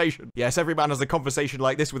conversation? Yes, every man has a conversation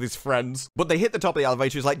like this with his friends. But they hit the top of the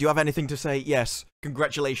elevator. He's like, do you have anything to say? Yes.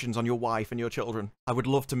 Congratulations on your wife and your children. I would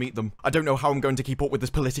love to meet them. I don't know how I'm going to keep up with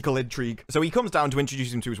this political intrigue. So he comes down to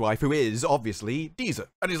introduce him to his wife, who is, obviously, Deezer.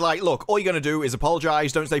 And he's like, look, all you're going to do is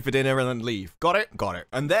apologize, don't stay for dinner, and then leave. Got it? Got it.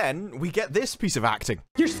 And then we get this piece of acting.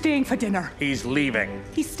 You're staying for dinner. He's leaving.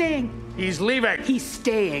 He's staying. He's leaving. He's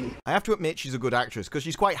staying. I have to admit she's a good actress, because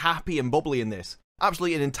she's quite happy and bubbly in this.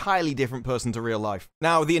 Absolutely an entirely different person to real life.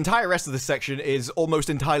 Now, the entire rest of this section is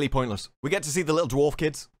almost entirely pointless. We get to see the little dwarf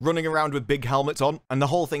kids running around with big helmets on, and the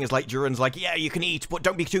whole thing is like, Durin's like, yeah, you can eat, but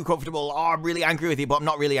don't be too comfortable. Oh, I'm really angry with you, but I'm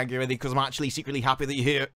not really angry with you because I'm actually secretly happy that you're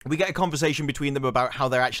here. We get a conversation between them about how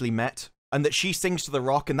they're actually met. and that she sings to the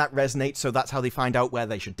rock, and that resonates, so that's how they find out where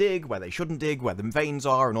they should dig, where they shouldn't dig, where the veins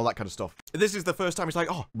are, and all that kind of stuff. This is the first time it's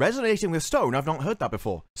like, oh, resonating with stone, I've not heard that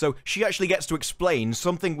before. So she actually gets to explain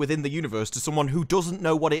something within the universe to someone who doesn't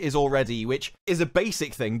know what it is already, which is a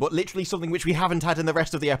basic thing, but literally something which we haven't had in the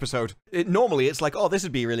rest of the episode. Normally, it's like, oh, this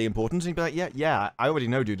would be really important, and you'd be like, yeah, I already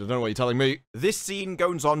know, dude, I don't know what you're telling me. This scene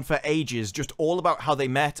goes on for ages, just all about how they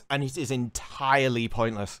met, and it is entirely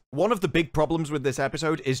pointless. One of the big problems with this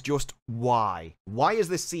episode is just why. Why is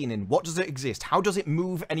this scene in? What does it exist? How does it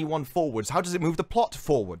move anyone forwards? How does it move the plot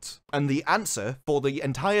forwards? And the answer for the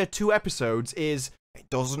entire 2 episodes is, it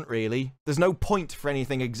doesn't really. There's no point for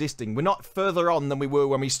anything existing. We're not further on than we were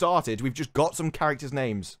when we started. We've just got some characters'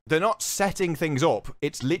 names. They're not setting things up.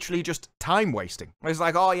 It's literally just time wasting. It's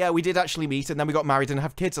like, oh yeah, we did actually meet and then we got married and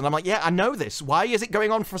have kids. And I'm like, yeah, I know this. Why is it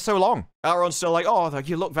going on for so long? Aaron's still like, oh,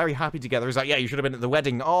 you look very happy together. He's like, yeah, you should have been at the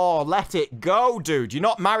wedding. Oh, let it go, dude. You're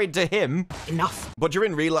not married to him. Enough. But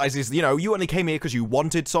Durin realizes, you know, you only came here because you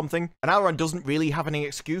wanted something. And Aaron doesn't really have any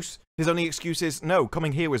excuse. His only excuse is, no,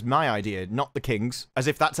 coming here was my idea, not the king's. As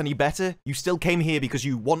if that's any better. You still came here because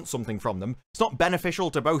you want something from them. It's not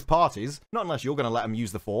beneficial to both parties. Not unless you're going to let them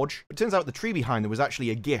use the forge. It turns out the tree behind there was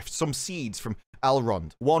actually a gift. Some seeds from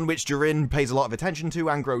Elrond. One which Durin pays a lot of attention to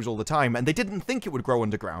and grows all the time. And they didn't think it would grow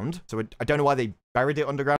underground. So I don't know why they buried it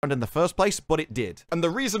underground in the first place, but it did. And the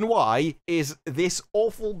reason why is this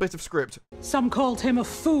awful bit of script. Some called him a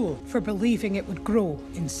fool for believing it would grow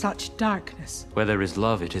in such darkness. Where there is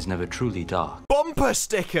love, it is never truly dark. Bumper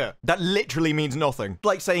sticker! That literally means nothing.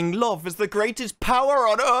 Like saying love is the greatest power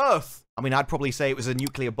on earth. I mean, I'd probably say it was a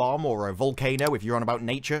nuclear bomb or a volcano if you're on about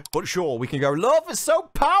nature. But sure, we can go, love is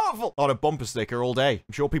so powerful on a bumper sticker all day.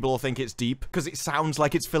 I'm sure people will think it's deep because it sounds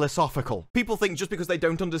like it's philosophical. People think just because they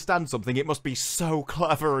don't understand something, it must be so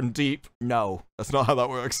clever and deep. No, that's not how that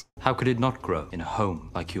works. How could it not grow in a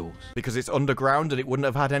home like yours? Because it's underground and it wouldn't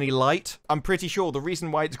have had any light. I'm pretty sure the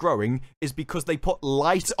reason why it's growing is because they put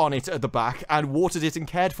light on it at the back and watered it and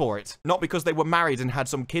cared for it. Not because they were married and had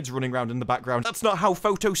some kids running around in the background. That's not how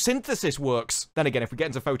photosynthesis works. Then again, if we get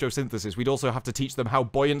into photosynthesis, we'd also have to teach them how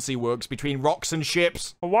buoyancy works between rocks and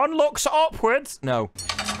ships. One looks upwards. No.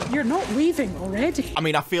 You're not leaving already. I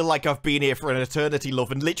mean, I feel like I've been here for an eternity,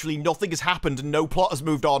 love, and literally nothing has happened and no plot has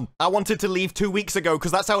moved on. I wanted to leave 2 weeks ago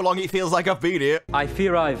because that's how long it feels like I've been here. I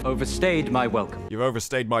fear I've overstayed my welcome. You've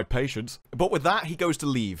overstayed my patience. But with that, he goes to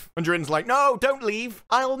leave. And Durin's like, no, don't leave.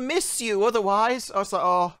 I'll miss you otherwise. I was like,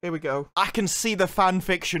 oh, here we go. I can see the fan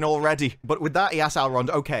fiction already. But with that, he asks Elrond,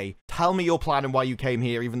 okay, tell me your plan and why you came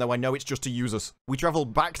here, even though I know it's just to use us. We travel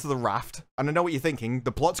back to the raft. And I know what you're thinking.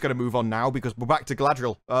 The plot's going to move on now because we're back to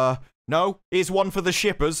Galadriel. No. Here's one for the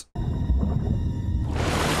shippers.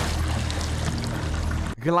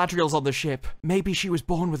 Galadriel's on the ship. Maybe she was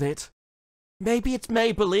born with it. Maybe it's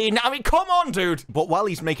Maybelline. I mean, come on, dude! But while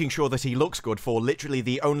he's making sure that he looks good for literally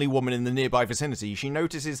the only woman in the nearby vicinity, she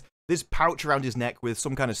notices this pouch around his neck with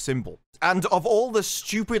some kind of symbol. And of all the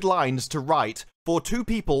stupid lines to write for 2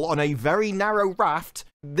 people on a very narrow raft,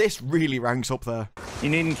 this really ranks up there. You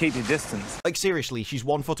needn't keep your distance. Like, seriously, she's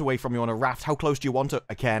 1 foot away from you on a raft. How close do you want her?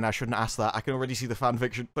 Again, I shouldn't ask that. I can already see the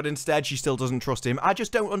fanfiction. But instead, she still doesn't trust him. I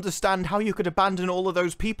just don't understand how you could abandon all of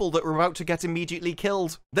those people that were about to get immediately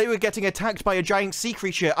killed. They were getting attacked by a giant sea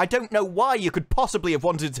creature. I don't know why you could possibly have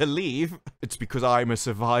wanted to leave. It's because I'm a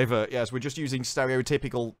survivor. Yes, we're just using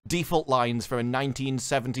stereotypical default lines from a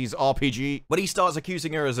 1970s RPG. When he starts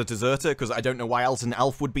accusing her as a deserter, because I don't know why else an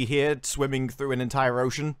elf would be here swimming through an entire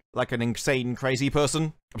ocean like an insane, crazy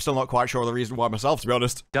person. I'm still not quite sure the reason why myself, to be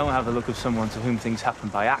honest. Don't have the look of someone to whom things happen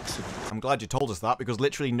by accident. I'm glad you told us that, because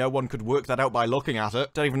literally no one could work that out by looking at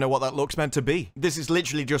it. Don't even know what that look's meant to be. This is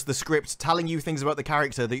literally just the script telling you things about the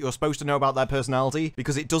character that you're supposed to know about their personality,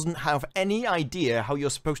 because it doesn't have any idea how you're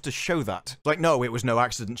supposed to show that. Like, no, it was no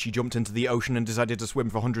accident she jumped into the ocean and decided to swim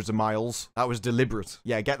for hundreds of miles. That was deliberate.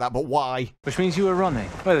 Yeah, I get that, but why? Which means you were running.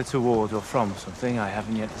 Whether towards or from something, I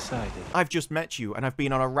haven't yet decided. I've just met you, and I've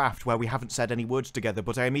been on a raft where we haven't said any words together,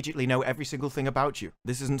 but I immediately know every single thing about you.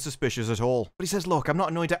 This isn't suspicious at all. But he says, look, I'm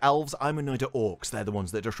not annoyed at elves, I'm annoyed at orcs. They're the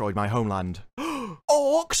ones that destroyed my homeland.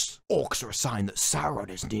 Orcs? Orcs are a sign that Sauron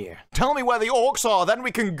is near. Tell me where the orcs are, then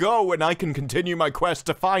we can go and I can continue my quest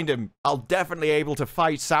to find him. I'll definitely able to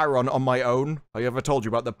fight Sauron on my own. I ever told you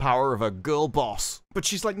about the power of a girl boss? But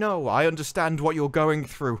she's like, no, I understand what you're going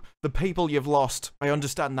through. The people you've lost. I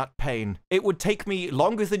understand that pain. It would take me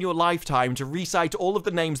longer than your lifetime to recite all of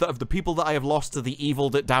the names of the people that I have lost to the evil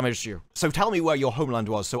that damaged you. So tell me where your homeland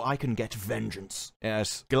was so I can get vengeance.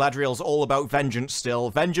 Yes, Galadriel's all about vengeance still.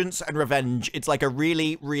 Vengeance and revenge. It's like a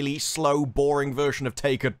really, really slow, boring version of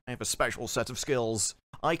Taken. I have a special set of skills.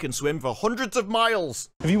 I can swim for hundreds of miles.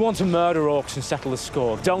 If you want to murder orcs and settle the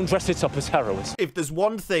score, don't dress it up as heroism. If there's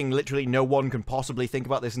one thing literally no one can possibly think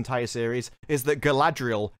about this entire series, is that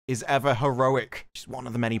Galadriel is ever heroic. Which is one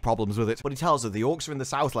of the many problems with it. But he tells her the orcs are in the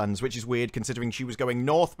Southlands, which is weird considering she was going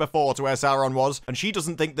north before to where Sauron was, and she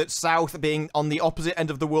doesn't think that south being on the opposite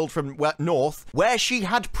end of the world from north, where she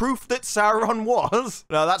had proof that Sauron was.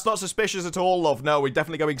 No, that's not suspicious at all, love. No, we're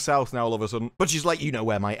definitely going south now all of a sudden. But she's like, you know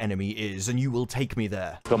where my enemy is, and you will take me there.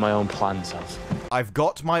 I've got my own plans, Alf. I've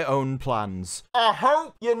got my own plans. I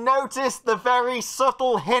hope you notice the very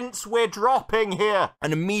subtle hints we're dropping here.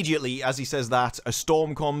 And immediately, as he says that, a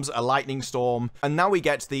storm comes, a lightning storm, and now we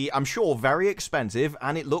get the, I'm sure, very expensive,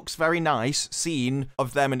 and it looks very nice, scene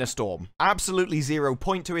of them in a storm. Absolutely 0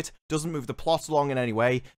 point to it, doesn't move the plot along in any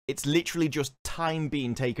way. It's literally just time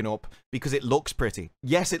being taken up because it looks pretty.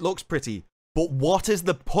 Yes, it looks pretty, but what is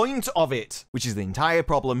the point of it? Which is the entire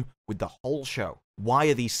problem with the whole show. Why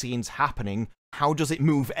are these scenes happening? How does it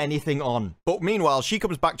move anything on? But meanwhile, she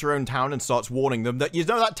comes back to her own town and starts warning them that, you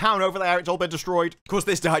know that town over there, it's all been destroyed. Of course,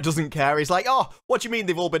 this guy doesn't care. He's like, oh, what do you mean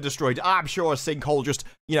they've all been destroyed? I'm sure a sinkhole just,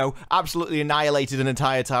 you know, absolutely annihilated an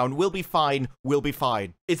entire town. We'll be fine. We'll be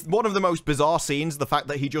fine. It's one of the most bizarre scenes, the fact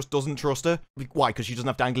that he just doesn't trust her. Why? Because she doesn't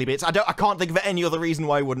have dangly bits? I can't think of any other reason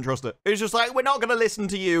why he wouldn't trust her. It's just like, we're not going to listen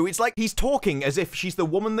to you. It's like he's talking as if she's the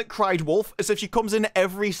woman that cried wolf, as if she comes in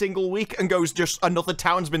every single week and goes, just another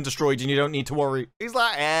town's been destroyed and you don't need to worry. He's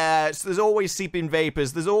like, there's always seeping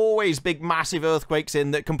vapors. There's always big, massive earthquakes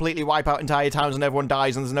in that completely wipe out entire towns and everyone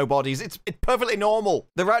dies and there's no bodies. It's perfectly normal.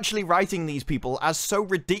 They're actually writing these people as so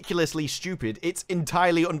ridiculously stupid. It's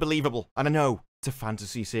entirely unbelievable. And I know, it's a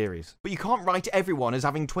fantasy series. But you can't write everyone as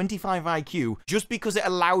having 25 IQ just because it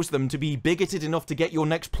allows them to be bigoted enough to get your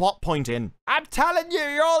next plot point in. I'm telling you,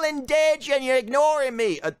 you're all in danger and you're ignoring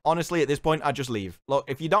me. Honestly, at this point, I'd just leave. Look,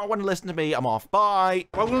 if you don't want to listen to me, I'm off. Bye.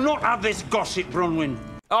 I will not have this gossip, Bronwyn.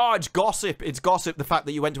 Oh, it's gossip. It's gossip. The fact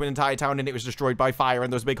that you went to an entire town and it was destroyed by fire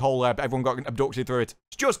and there was a big hole there, everyone got abducted through it.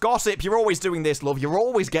 It's just gossip. You're always doing this, love. You're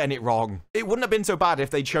always getting it wrong. It wouldn't have been so bad if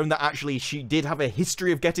they'd shown that actually she did have a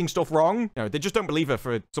history of getting stuff wrong. You know, they just don't believe her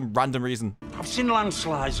for some random reason. I've seen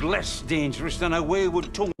landslides less dangerous than a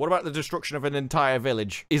wayward tongue. What about the destruction of an entire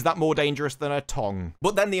village? Is that more dangerous than a tongue?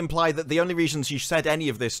 But then they imply that the only reason she said any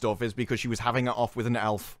of this stuff is because she was having it off with an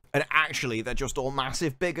elf. And actually, they're just all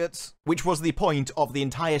massive bigots. Which was the point of the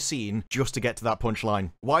entire scene, just to get to that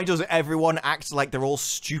punchline. Why does everyone act like they're all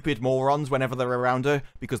stupid morons whenever they're around her?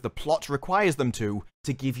 Because the plot requires them to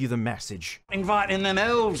give you the message. Inviting them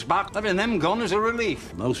elves back, having them gone is a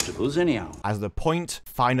relief. Most of us, anyhow. As the point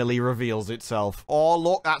finally reveals itself. Oh,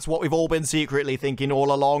 look, that's what we've all been secretly thinking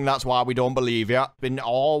all along. That's why we don't believe you. Been,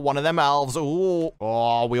 oh, one of them elves. Ooh.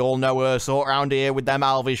 Oh, we all know her sort around here with them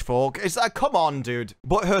elvish folk. It's like, come on, dude.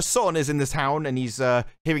 But her son is in the town and he's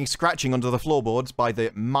hearing scratching under the floorboards by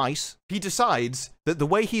the mice. He decides that the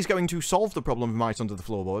way he's going to solve the problem of mice under the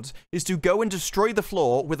floorboards is to go and destroy the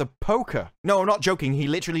floor with a poker. No, I'm not joking. He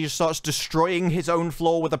literally just starts destroying his own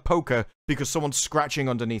floor with a poker because someone's scratching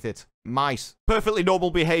underneath it. Mice. Perfectly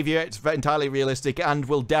normal behavior. It's entirely realistic and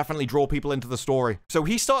will definitely draw people into the story. So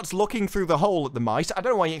he starts looking through the hole at the mice. I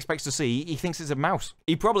don't know what he expects to see. He thinks it's a mouse.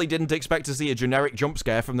 He probably didn't expect to see a generic jump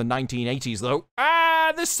scare from the 1980s, though.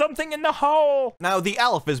 Ah, there's something in the hole. Now, the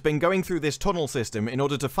elf has been going through this tunnel system in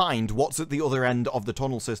order to find what's at the other end of the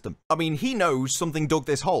tunnel system. I mean, he knows something dug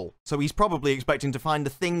this hole, so he's probably expecting to find the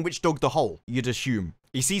thing which dug the hole, you'd assume.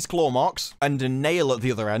 He sees claw marks and a nail at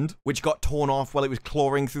the other end, which got torn off while it was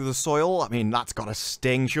clawing through the soil. I mean, that's gotta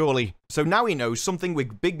sting, surely. So now he knows something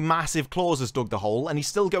with big, massive claws has dug the hole, and he's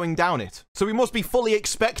still going down it. So he must be fully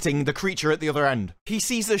expecting the creature at the other end. He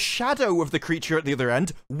sees a shadow of the creature at the other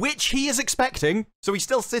end, which he is expecting. So he's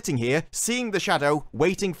still sitting here, seeing the shadow,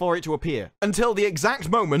 waiting for it to appear. Until the exact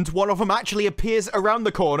moment one of them actually appears around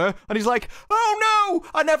the corner, and he's like, oh no!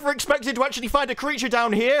 I never expected to actually find a creature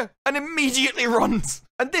down here! And immediately runs.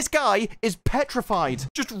 And this guy is petrified,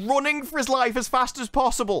 just running for his life as fast as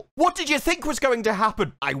possible. What did you think was going to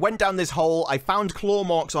happen? I went down this hole, I found claw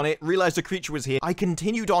marks on it, realized a creature was here. I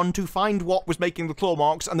continued on to find what was making the claw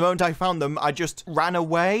marks, and the moment I found them, I just ran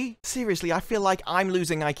away. Seriously, I feel like I'm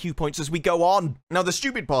losing IQ points as we go on. Now, the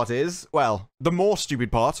stupid part is, well, the more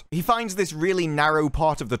stupid part, he finds this really narrow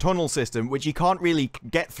part of the tunnel system, which he can't really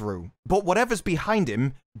get through. But whatever's behind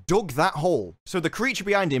him dug that hole. So the creature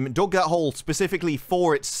behind him dug that hole specifically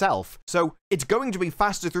for itself. So it's going to be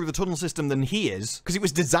faster through the tunnel system than he is, because it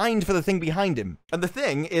was designed for the thing behind him. And the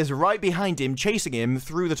thing is right behind him, chasing him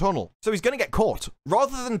through the tunnel. So he's going to get caught.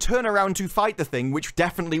 Rather than turn around to fight the thing, which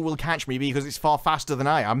definitely will catch me because it's far faster than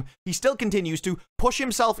I am, he still continues to push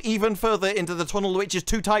himself even further into the tunnel, which is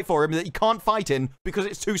too tight for him, that he can't fight in because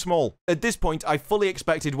it's too small. At this point, I fully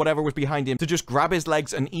expected whatever was behind him to just grab his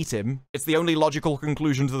legs and eat him. It's the only logical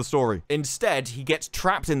conclusion to the story. Instead, he gets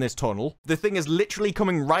trapped in this tunnel. The thing is literally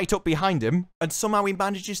coming right up behind him, and somehow he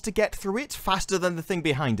manages to get through it faster than the thing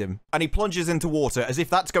behind him. And he plunges into water as if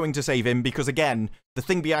that's going to save him, because again, the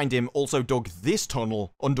thing behind him also dug this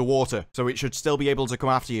tunnel underwater, so it should still be able to come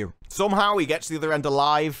after you. Somehow he gets to the other end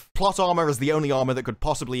alive. Plot armor is the only armor that could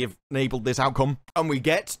possibly have enabled this outcome. And we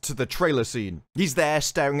get to the trailer scene. He's there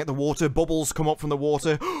staring at the water. Bubbles come up from the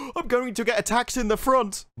water. I'm going to get attacked in the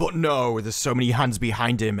front. But no, there's so many hands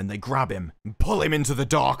behind him and they grab him and pull him into the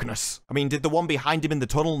darkness. I mean, did the one behind him in the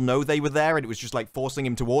tunnel know they were there and it was just like forcing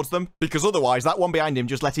him towards them? Because otherwise, that one behind him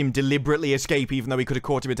just let him deliberately escape even though he could have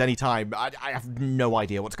caught him at any time. I have no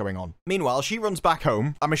idea what's going on. Meanwhile, she runs back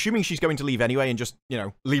home. I'm assuming she's going to leave anyway and just, you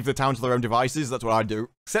know, leave the town to their own devices. That's what I'd do.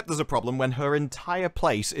 Except there's a problem when her entire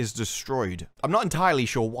place is destroyed. I'm not entirely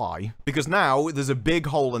sure why, because now there's a big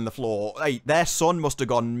hole in the floor. Hey, their son must have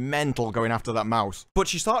gone mental going after that mouse. But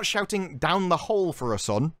she starts shouting down the hole for her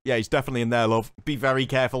son. Yeah, he's definitely in there, love. Be very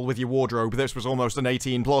careful with your wardrobe. This was almost an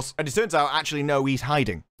 18 plus. And it turns out, actually, no, he's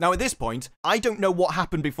hiding. Now, at this point, I don't know what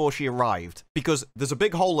happened before she arrived, because there's a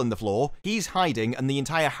big hole in the floor, he's hiding, and the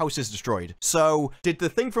entire house is destroyed. So, did the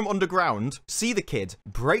thing from underground see the kid,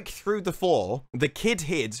 break through the floor, the kid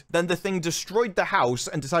hid, then the thing destroyed the house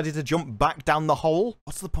and decided to jump back down the hole?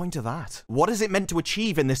 What's the point of that? What is it meant to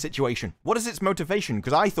achieve in this situation? What is its motivation?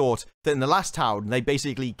 Because I thought that in the last town, they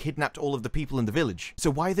basically kidnapped all of the people in the village. So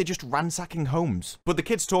why are they just ransacking homes? But the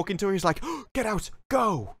kid's talking to her, he's like, oh, get out,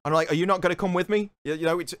 go! I'm like, are you not going to come with me? You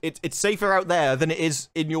know, it's safer out there than it is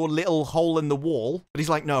in your little hole in the wall. But he's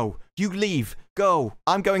like, no, you leave, go.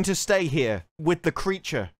 I'm going to stay here with the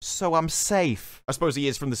creature, so I'm safe. I suppose he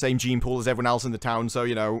is from the same gene pool as everyone else in the town, so,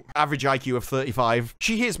 you know, average IQ of 35.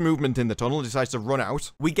 She hears movement in the tunnel and decides to run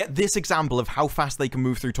out. We get this example of how fast they can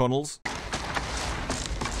move through tunnels.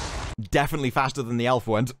 Definitely faster than the elf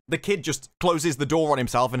went. The kid just closes the door on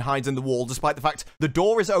himself and hides in the wall, despite the fact the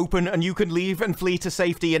door is open and you can leave and flee to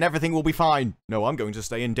safety and everything will be fine. No, I'm going to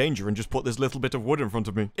stay in danger and just put this little bit of wood in front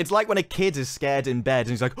of me. It's like when a kid is scared in bed and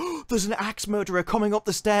he's like, oh, there's an axe murderer coming up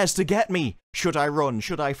the stairs to get me. Should I run?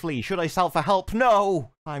 Should I flee? Should I shout for help?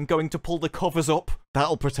 No! I'm going to pull the covers up.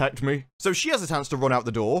 That'll protect me. So she has a chance to run out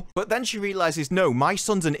the door, but then she realizes, no, my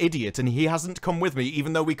son's an idiot and he hasn't come with me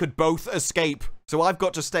even though we could both escape. So I've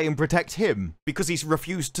got to stay and protect him because he's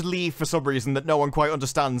refused to leave for some reason that no one quite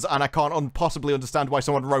understands and I can't possibly understand why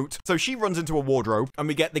someone wrote. So she runs into a wardrobe and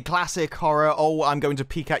we get the classic horror, oh, I'm going to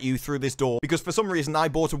peek at you through this door because for some reason I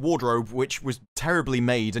bought a wardrobe which was terribly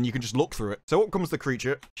made and you can just look through it. So up comes the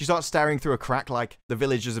creature. She starts staring through a crack like the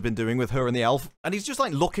villagers have been doing with her and the elf. And he's just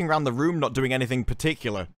like looking around the room, not doing anything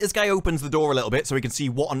particular. This guy opens the door a little bit so he can see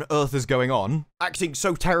what on earth is going on. Acting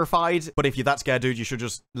so terrified. But if you're that scared, dude, you should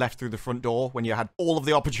just left through the front door when you had all of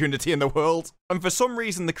the opportunity in the world. And for some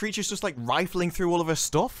reason, the creature's just like rifling through all of her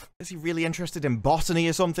stuff. Is he really interested in botany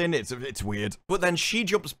or something? It's weird. But then she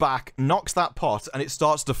jumps back, knocks that pot, and it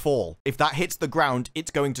starts to fall. If that hits the ground,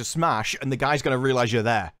 it's going to smash, and the guy's going to realize you're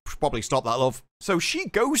there. Should probably stop that, love. So she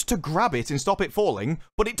goes to grab it and stop it falling,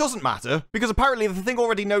 but it doesn't matter, because apparently the thing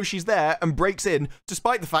already knows she's there and breaks in,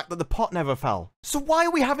 despite the fact that the pot never fell. So why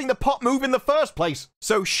are we having the pot move in the first place?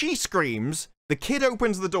 So she screams, the kid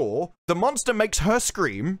opens the door, the monster makes her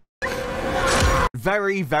scream.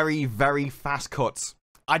 Very, very, very fast cuts.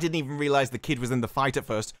 I didn't even realize the kid was in the fight at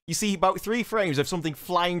first. You see about 3 frames of something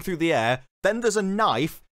flying through the air, then there's a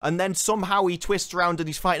knife, and then somehow he twists around and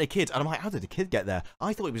he's fighting a kid. And I'm like, how did the kid get there?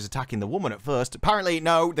 I thought he was attacking the woman at first. Apparently,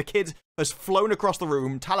 no, the kid has flown across the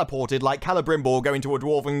room, teleported like Celebrimbor going to a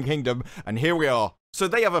dwarven kingdom, and here we are. So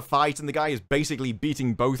they have a fight, and the guy is basically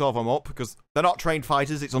beating both of them up, because they're not trained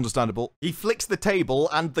fighters, it's understandable. He flicks the table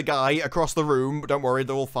and the guy across the room. Don't worry,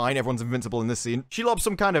 they're all fine, everyone's invincible in this scene. She lobs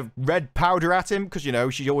some kind of red powder at him, because, you know,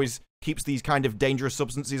 she always keeps these kind of dangerous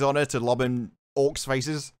substances on her to lob in orcs'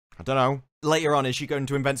 faces. I don't know. Later on, is she going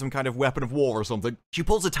to invent some kind of weapon of war or something? She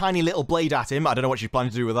pulls a tiny little blade at him. I don't know what she's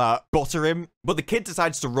planning to do with that. Butter him. But the kid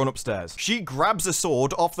decides to run upstairs. She grabs a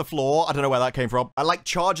sword off the floor. I don't know where that came from. And like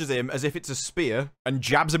charges him as if it's a spear and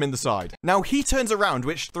jabs him in the side. Now he turns around,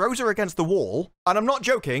 which throws her against the wall. And I'm not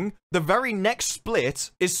joking. The very next split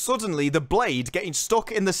is suddenly the blade getting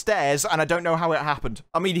stuck in the stairs. And I don't know how it happened.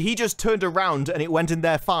 I mean, he just turned around and it went in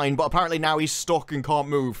there fine. But apparently now he's stuck and can't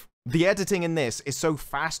move. The editing in this is so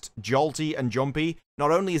fast, jolty, and jumpy.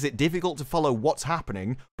 Not only is it difficult to follow what's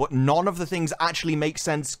happening, but none of the things actually make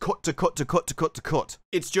sense cut to cut to cut to cut to cut.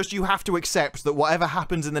 It's just you have to accept that whatever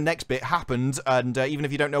happens in the next bit happened, and even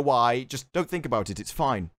if you don't know why, just don't think about it, it's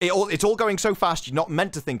fine. It's all going so fast, you're not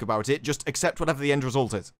meant to think about it, just accept whatever the end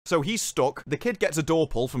result is. So he's stuck, the kid gets a door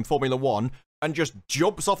pull from Formula 1, and just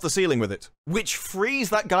jumps off the ceiling with it, which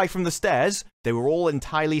frees that guy from the stairs. They were all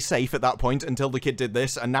entirely safe at that point until the kid did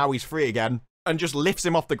this, and now he's free again, and just lifts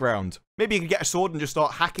him off the ground. Maybe you could get a sword and just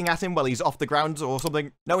start hacking at him while he's off the ground or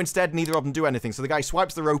something. No, instead, neither of them do anything, so the guy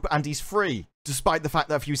swipes the rope and he's free, despite the fact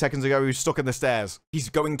that a few seconds ago he was stuck in the stairs. He's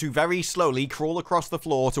going to very slowly crawl across the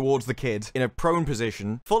floor towards the kid in a prone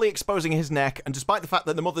position, fully exposing his neck, and despite the fact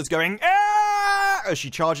that the mother's going, "Ah!" as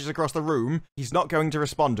she charges across the room, he's not going to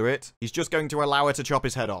respond to it. He's just going to allow her to chop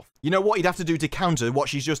his head off. You know what he'd have to do to counter what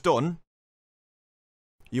she's just done?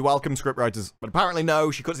 You're welcome, scriptwriters. But apparently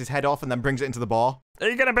no, she cuts his head off and then brings it into the bar. Are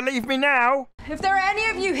you gonna believe me now? If there are any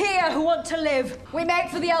of you here who want to live, we make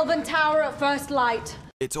for the Elven Tower at first light.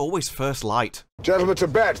 It's always first light. Gentlemen, to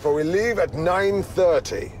bed, for we leave at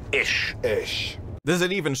 9:30. Ish. There's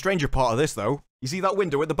an even stranger part of this, though. You see that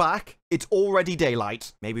window at the back? It's already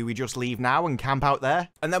daylight. Maybe we just leave now and camp out there?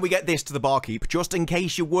 And then we get this to the barkeep, just in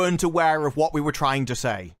case you weren't aware of what we were trying to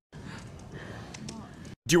say.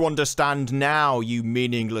 Do you understand now, you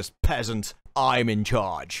meaningless peasant? I'm in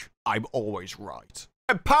charge. I'm always right.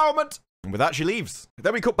 Empowerment! And with that, she leaves.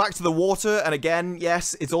 Then we cut back to the water, and again,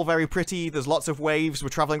 yes, it's all very pretty. There's lots of waves. We're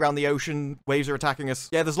traveling around the ocean. Waves are attacking us.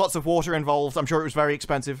 Yeah, there's lots of water involved. I'm sure it was very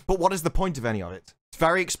expensive. But what is the point of any of it? It's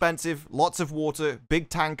very expensive. Lots of water. Big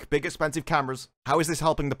tank. Big expensive cameras. How is this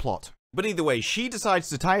helping the plot? But either way, she decides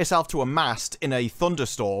to tie herself to a mast in a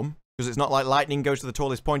thunderstorm, because it's not like lightning goes to the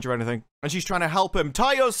tallest point or anything. And she's trying to help him.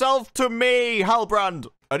 Tie yourself to me, Halbrand!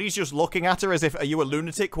 And he's just looking at her as if, are you a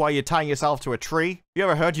lunatic while you're tying yourself to a tree? You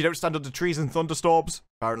ever heard you don't stand under trees in thunderstorms?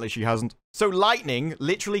 Apparently she hasn't. So lightning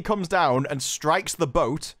literally comes down and strikes the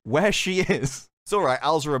boat where she is. It's alright,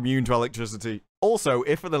 owls are immune to electricity. Also,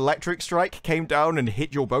 if an electric strike came down and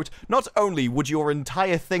hit your boat, not only would your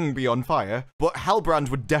entire thing be on fire, but Halbrand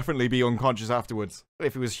would definitely be unconscious afterwards,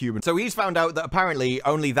 if he was human. So he's found out that apparently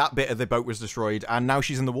only that bit of the boat was destroyed, and now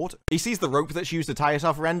she's in the water. He sees the rope that she used to tie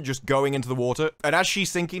herself around just going into the water, and as she's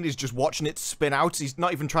sinking, he's just watching it spin out. He's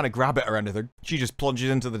not even trying to grab it or anything. She just plunges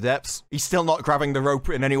into the depths. He's still not grabbing the rope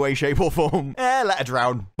in any way, shape, or form. Let her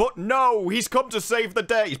drown. But no, he's come to save the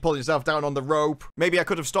day. He's pulling himself down on the rope. Maybe I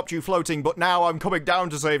could have stopped you floating, but now I'm coming down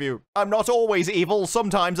to save you. I'm not always evil.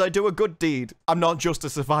 Sometimes I do a good deed. I'm not just a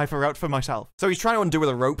survivor out for myself. So he's trying to undo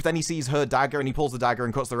the rope. Then he sees her dagger and he pulls the dagger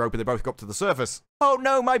and cuts the rope, and they both go up to the surface. Oh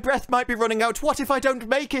no, my breath might be running out. What if I don't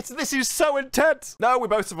make it? This is so intense. No, we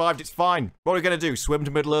both survived. It's fine. What are we going to do? Swim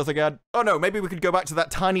to Middle Earth again? Oh no, maybe we could go back to that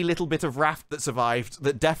tiny little bit of raft that survived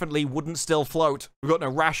that definitely wouldn't still float. We've got no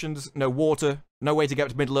rations, no water, no way to get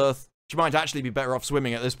to Middle Earth. She might actually be better off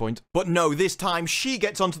swimming at this point. But no, this time she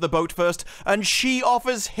gets onto the boat first, and she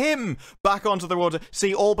offers him back onto the water.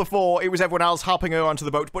 See, all before, it was everyone else helping her onto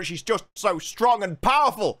the boat, but she's just so strong and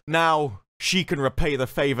powerful. Now, she can repay the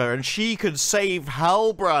favor, and she can save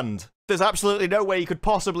Halbrand. There's absolutely no way he could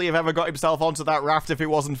possibly have ever got himself onto that raft if it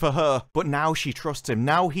wasn't for her. But now she trusts him.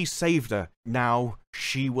 Now he saved her. Now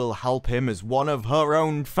she will help him as one of her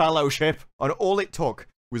own fellowship. And all it took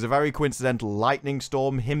was a very coincidental lightning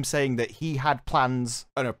storm, him saying that he had plans,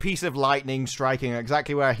 and a piece of lightning striking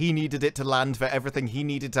exactly where he needed it to land for everything he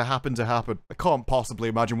needed to happen to happen. I can't possibly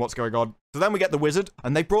imagine what's going on. So then we get the wizard,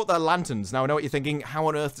 and they brought their lanterns. Now I know what you're thinking, how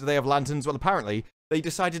on earth do they have lanterns? Well, apparently, they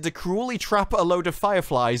decided to cruelly trap a load of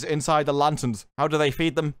fireflies inside the lanterns. How do they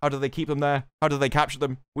feed them? How do they keep them there? How do they capture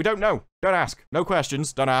them? We don't know. Don't ask. No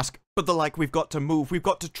questions. Don't ask. But they're like, we've got to move. We've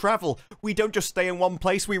got to travel. We don't just stay in one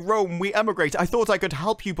place. We roam. We emigrate. I thought I could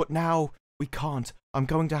help you, but now we can't. I'm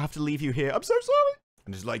going to have to leave you here. I'm so sorry.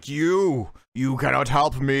 And it's like, you cannot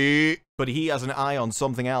help me. But he has an eye on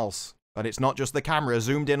something else. And it's not just the camera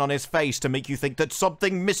zoomed in on his face to make you think that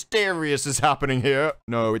something mysterious is happening here.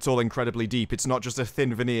 No, it's all incredibly deep. It's not just a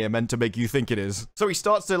thin veneer meant to make you think it is. So he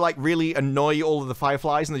starts to, like, really annoy all of the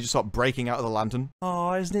fireflies, and they just start breaking out of the lantern.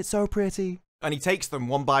 Oh, isn't it so pretty? And he takes them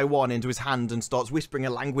one by one into his hand and starts whispering a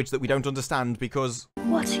language that we don't understand because...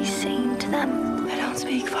 What's he saying to them? I don't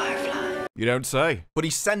speak Firefly. You don't say. But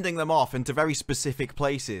he's sending them off into very specific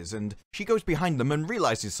places, and she goes behind them and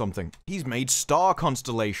realizes something. He's made star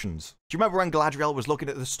constellations. Do you remember when Galadriel was looking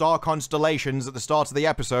at the star constellations at the start of the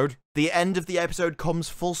episode? The end of the episode comes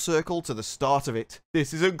full circle to the start of it.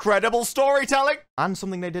 This is incredible storytelling! And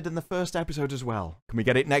something they did in the first episode as well. Can we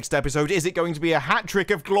get it next episode? Is it going to be a hat trick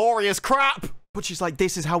of glorious crap? But she's like,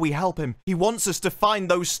 this is how we help him. He wants us to find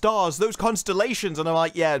those stars, those constellations. And I'm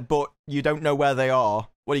like, yeah, but you don't know where they are.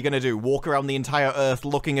 What are you going to do? Walk around the entire Earth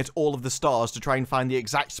looking at all of the stars to try and find the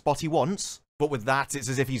exact spot he wants? But with that, it's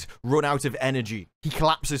as if he's run out of energy. He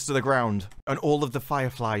collapses to the ground, and all of the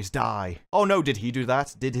fireflies die. Oh no, did he do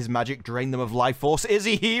that? Did his magic drain them of life force? Is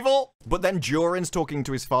he evil? But then Jorin's talking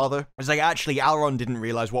to his father. It's like, actually, Elrond didn't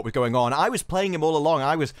realize what was going on. I was playing him all along.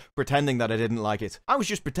 I was pretending that I didn't like it. I was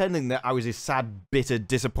just pretending that I was his sad, bitter,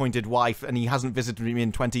 disappointed wife, and he hasn't visited me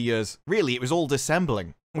in 20 years. Really, it was all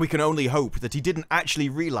dissembling. We can only hope that he didn't actually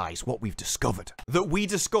realize what we've discovered. That we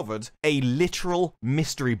discovered a literal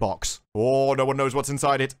mystery box. Oh, no one knows what's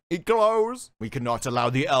inside it. It glows. We cannot allow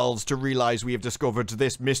the elves to realize we have discovered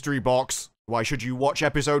this mystery box. Why should you watch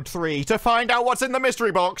episode 3 to find out what's in the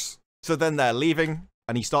mystery box? So then they're leaving,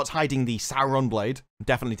 and he starts hiding the Sauron blade. I'm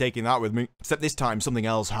definitely taking that with me. Except this time, something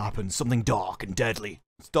else happens. Something dark and deadly.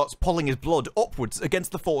 Starts pulling his blood upwards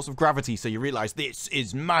against the force of gravity, so you realize this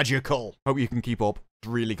is magical. Hope you can keep up. It's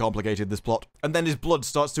really complicated, this plot. And then his blood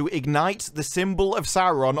starts to ignite the symbol of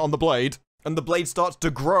Sauron on the blade, and the blade starts to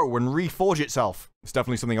grow and reforge itself. It's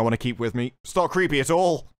definitely something I want to keep with me. It's not creepy at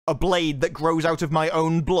all. A blade that grows out of my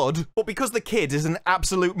own blood. But because the kid is an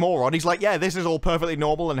absolute moron, he's like, yeah, this is all perfectly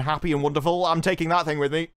normal and happy and wonderful. I'm taking that thing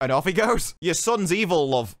with me. And off he goes. Your son's evil,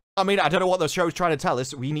 love. I mean, I don't know what the show's trying to tell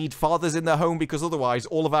us. We need fathers in the home because otherwise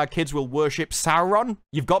all of our kids will worship Sauron.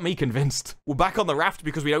 You've got me convinced. We're back on the raft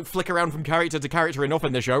because we don't flick around from character to character enough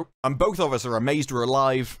in this show. And both of us are amazed we're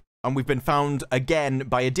alive. And we've been found again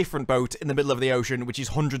by a different boat in the middle of the ocean, which is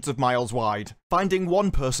hundreds of miles wide. Finding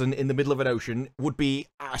one person in the middle of an ocean would be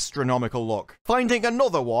astronomical luck. Finding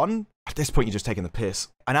another one, at this point you're just taking the piss.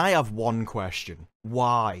 And I have one question.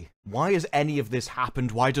 Why? Why has any of this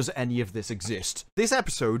happened? Why does any of this exist? This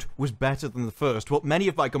episode was better than the first, but many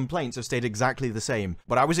of my complaints have stayed exactly the same.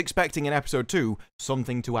 But I was expecting in episode 2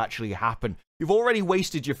 something to actually happen. You've already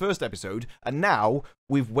wasted your first episode, and now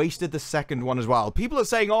we've wasted the second one as well. People are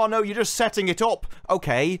saying, oh no, you're just setting it up.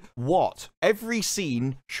 Okay, what? Every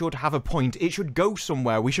scene should have a point. It should go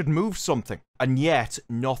somewhere. We should move something. And yet,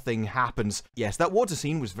 nothing happens. Yes, that water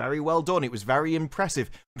scene was very well done. It was very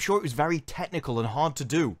impressive. I'm sure it was very technical and hard to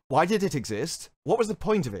do. Why did it exist? What was the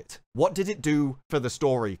point of it? What did it do for the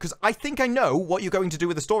story? Because I think I know what you're going to do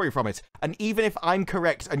with the story from it. And even if I'm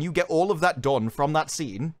correct and you get all of that done from that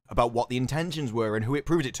scene about what the intentions were and who it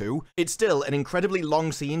proved it to, it's still an incredibly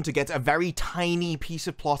long scene to get a very tiny piece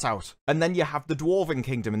of plot out. And then you have the Dwarven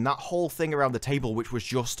Kingdom and that whole thing around the table, which was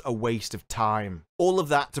just a waste of time. All of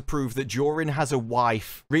that to prove that Jorin has a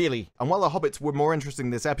wife. Really. And while the Hobbits were more interesting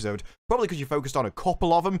in this episode, probably because you focused on a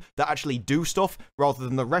couple of them that actually do stuff rather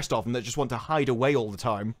than the rest of them that just want to hide away all the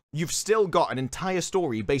time, you've still got an entire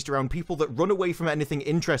story based around people that run away from anything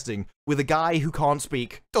interesting with a guy who can't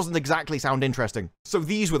speak. Doesn't exactly sound interesting. So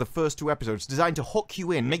these were the first 2 episodes designed to hook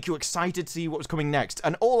you in, make you excited to see what was coming next.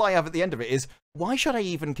 And all I have at the end of it is, why should I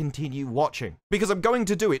even continue watching? Because I'm going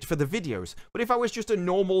to do it for the videos. But if I was just a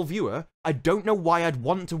normal viewer, I don't know why I'd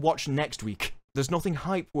want to watch next week. There's nothing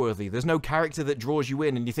hype-worthy. There's no character that draws you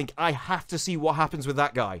in and you think, I have to see what happens with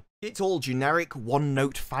that guy. It's all generic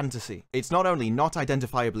one-note fantasy. It's not only not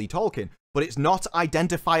identifiably Tolkien, but it's not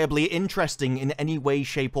identifiably interesting in any way,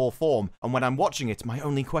 shape, or form. And when I'm watching it, my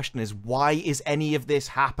only question is, why is any of this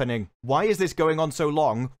happening? Why is this going on so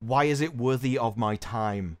long? Why is it worthy of my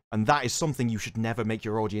time? And that is something you should never make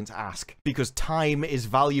your audience ask. Because time is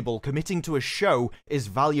valuable. Committing to a show is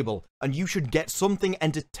valuable. And you should get something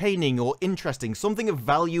entertaining or interesting, something of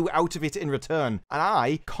value out of it in return. And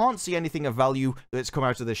I can't see anything of value that's come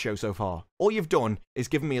out of this show so far. All you've done is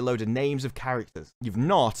given me a load of names of characters. You've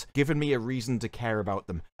not given me a reason to care about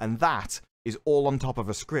them. And that is all on top of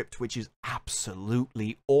a script which is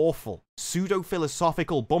absolutely awful.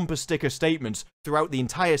 Pseudo-philosophical bumper sticker statements throughout the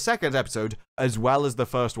entire second episode, as well as the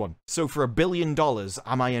first one. So for $1 billion,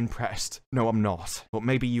 am I impressed? No, I'm not. But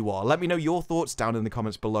maybe you are. Let me know your thoughts down in the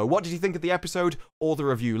comments below. What did you think of the episode or the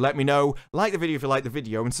review? Let me know. Like the video if you like the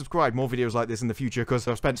video, and subscribe more videos like this in the future, because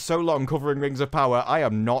I've spent so long covering Rings of Power, I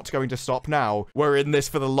am not going to stop now. We're in this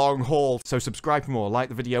for the long haul. So subscribe for more, like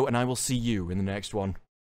the video, and I will see you in the next one.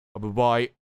 Bye-bye.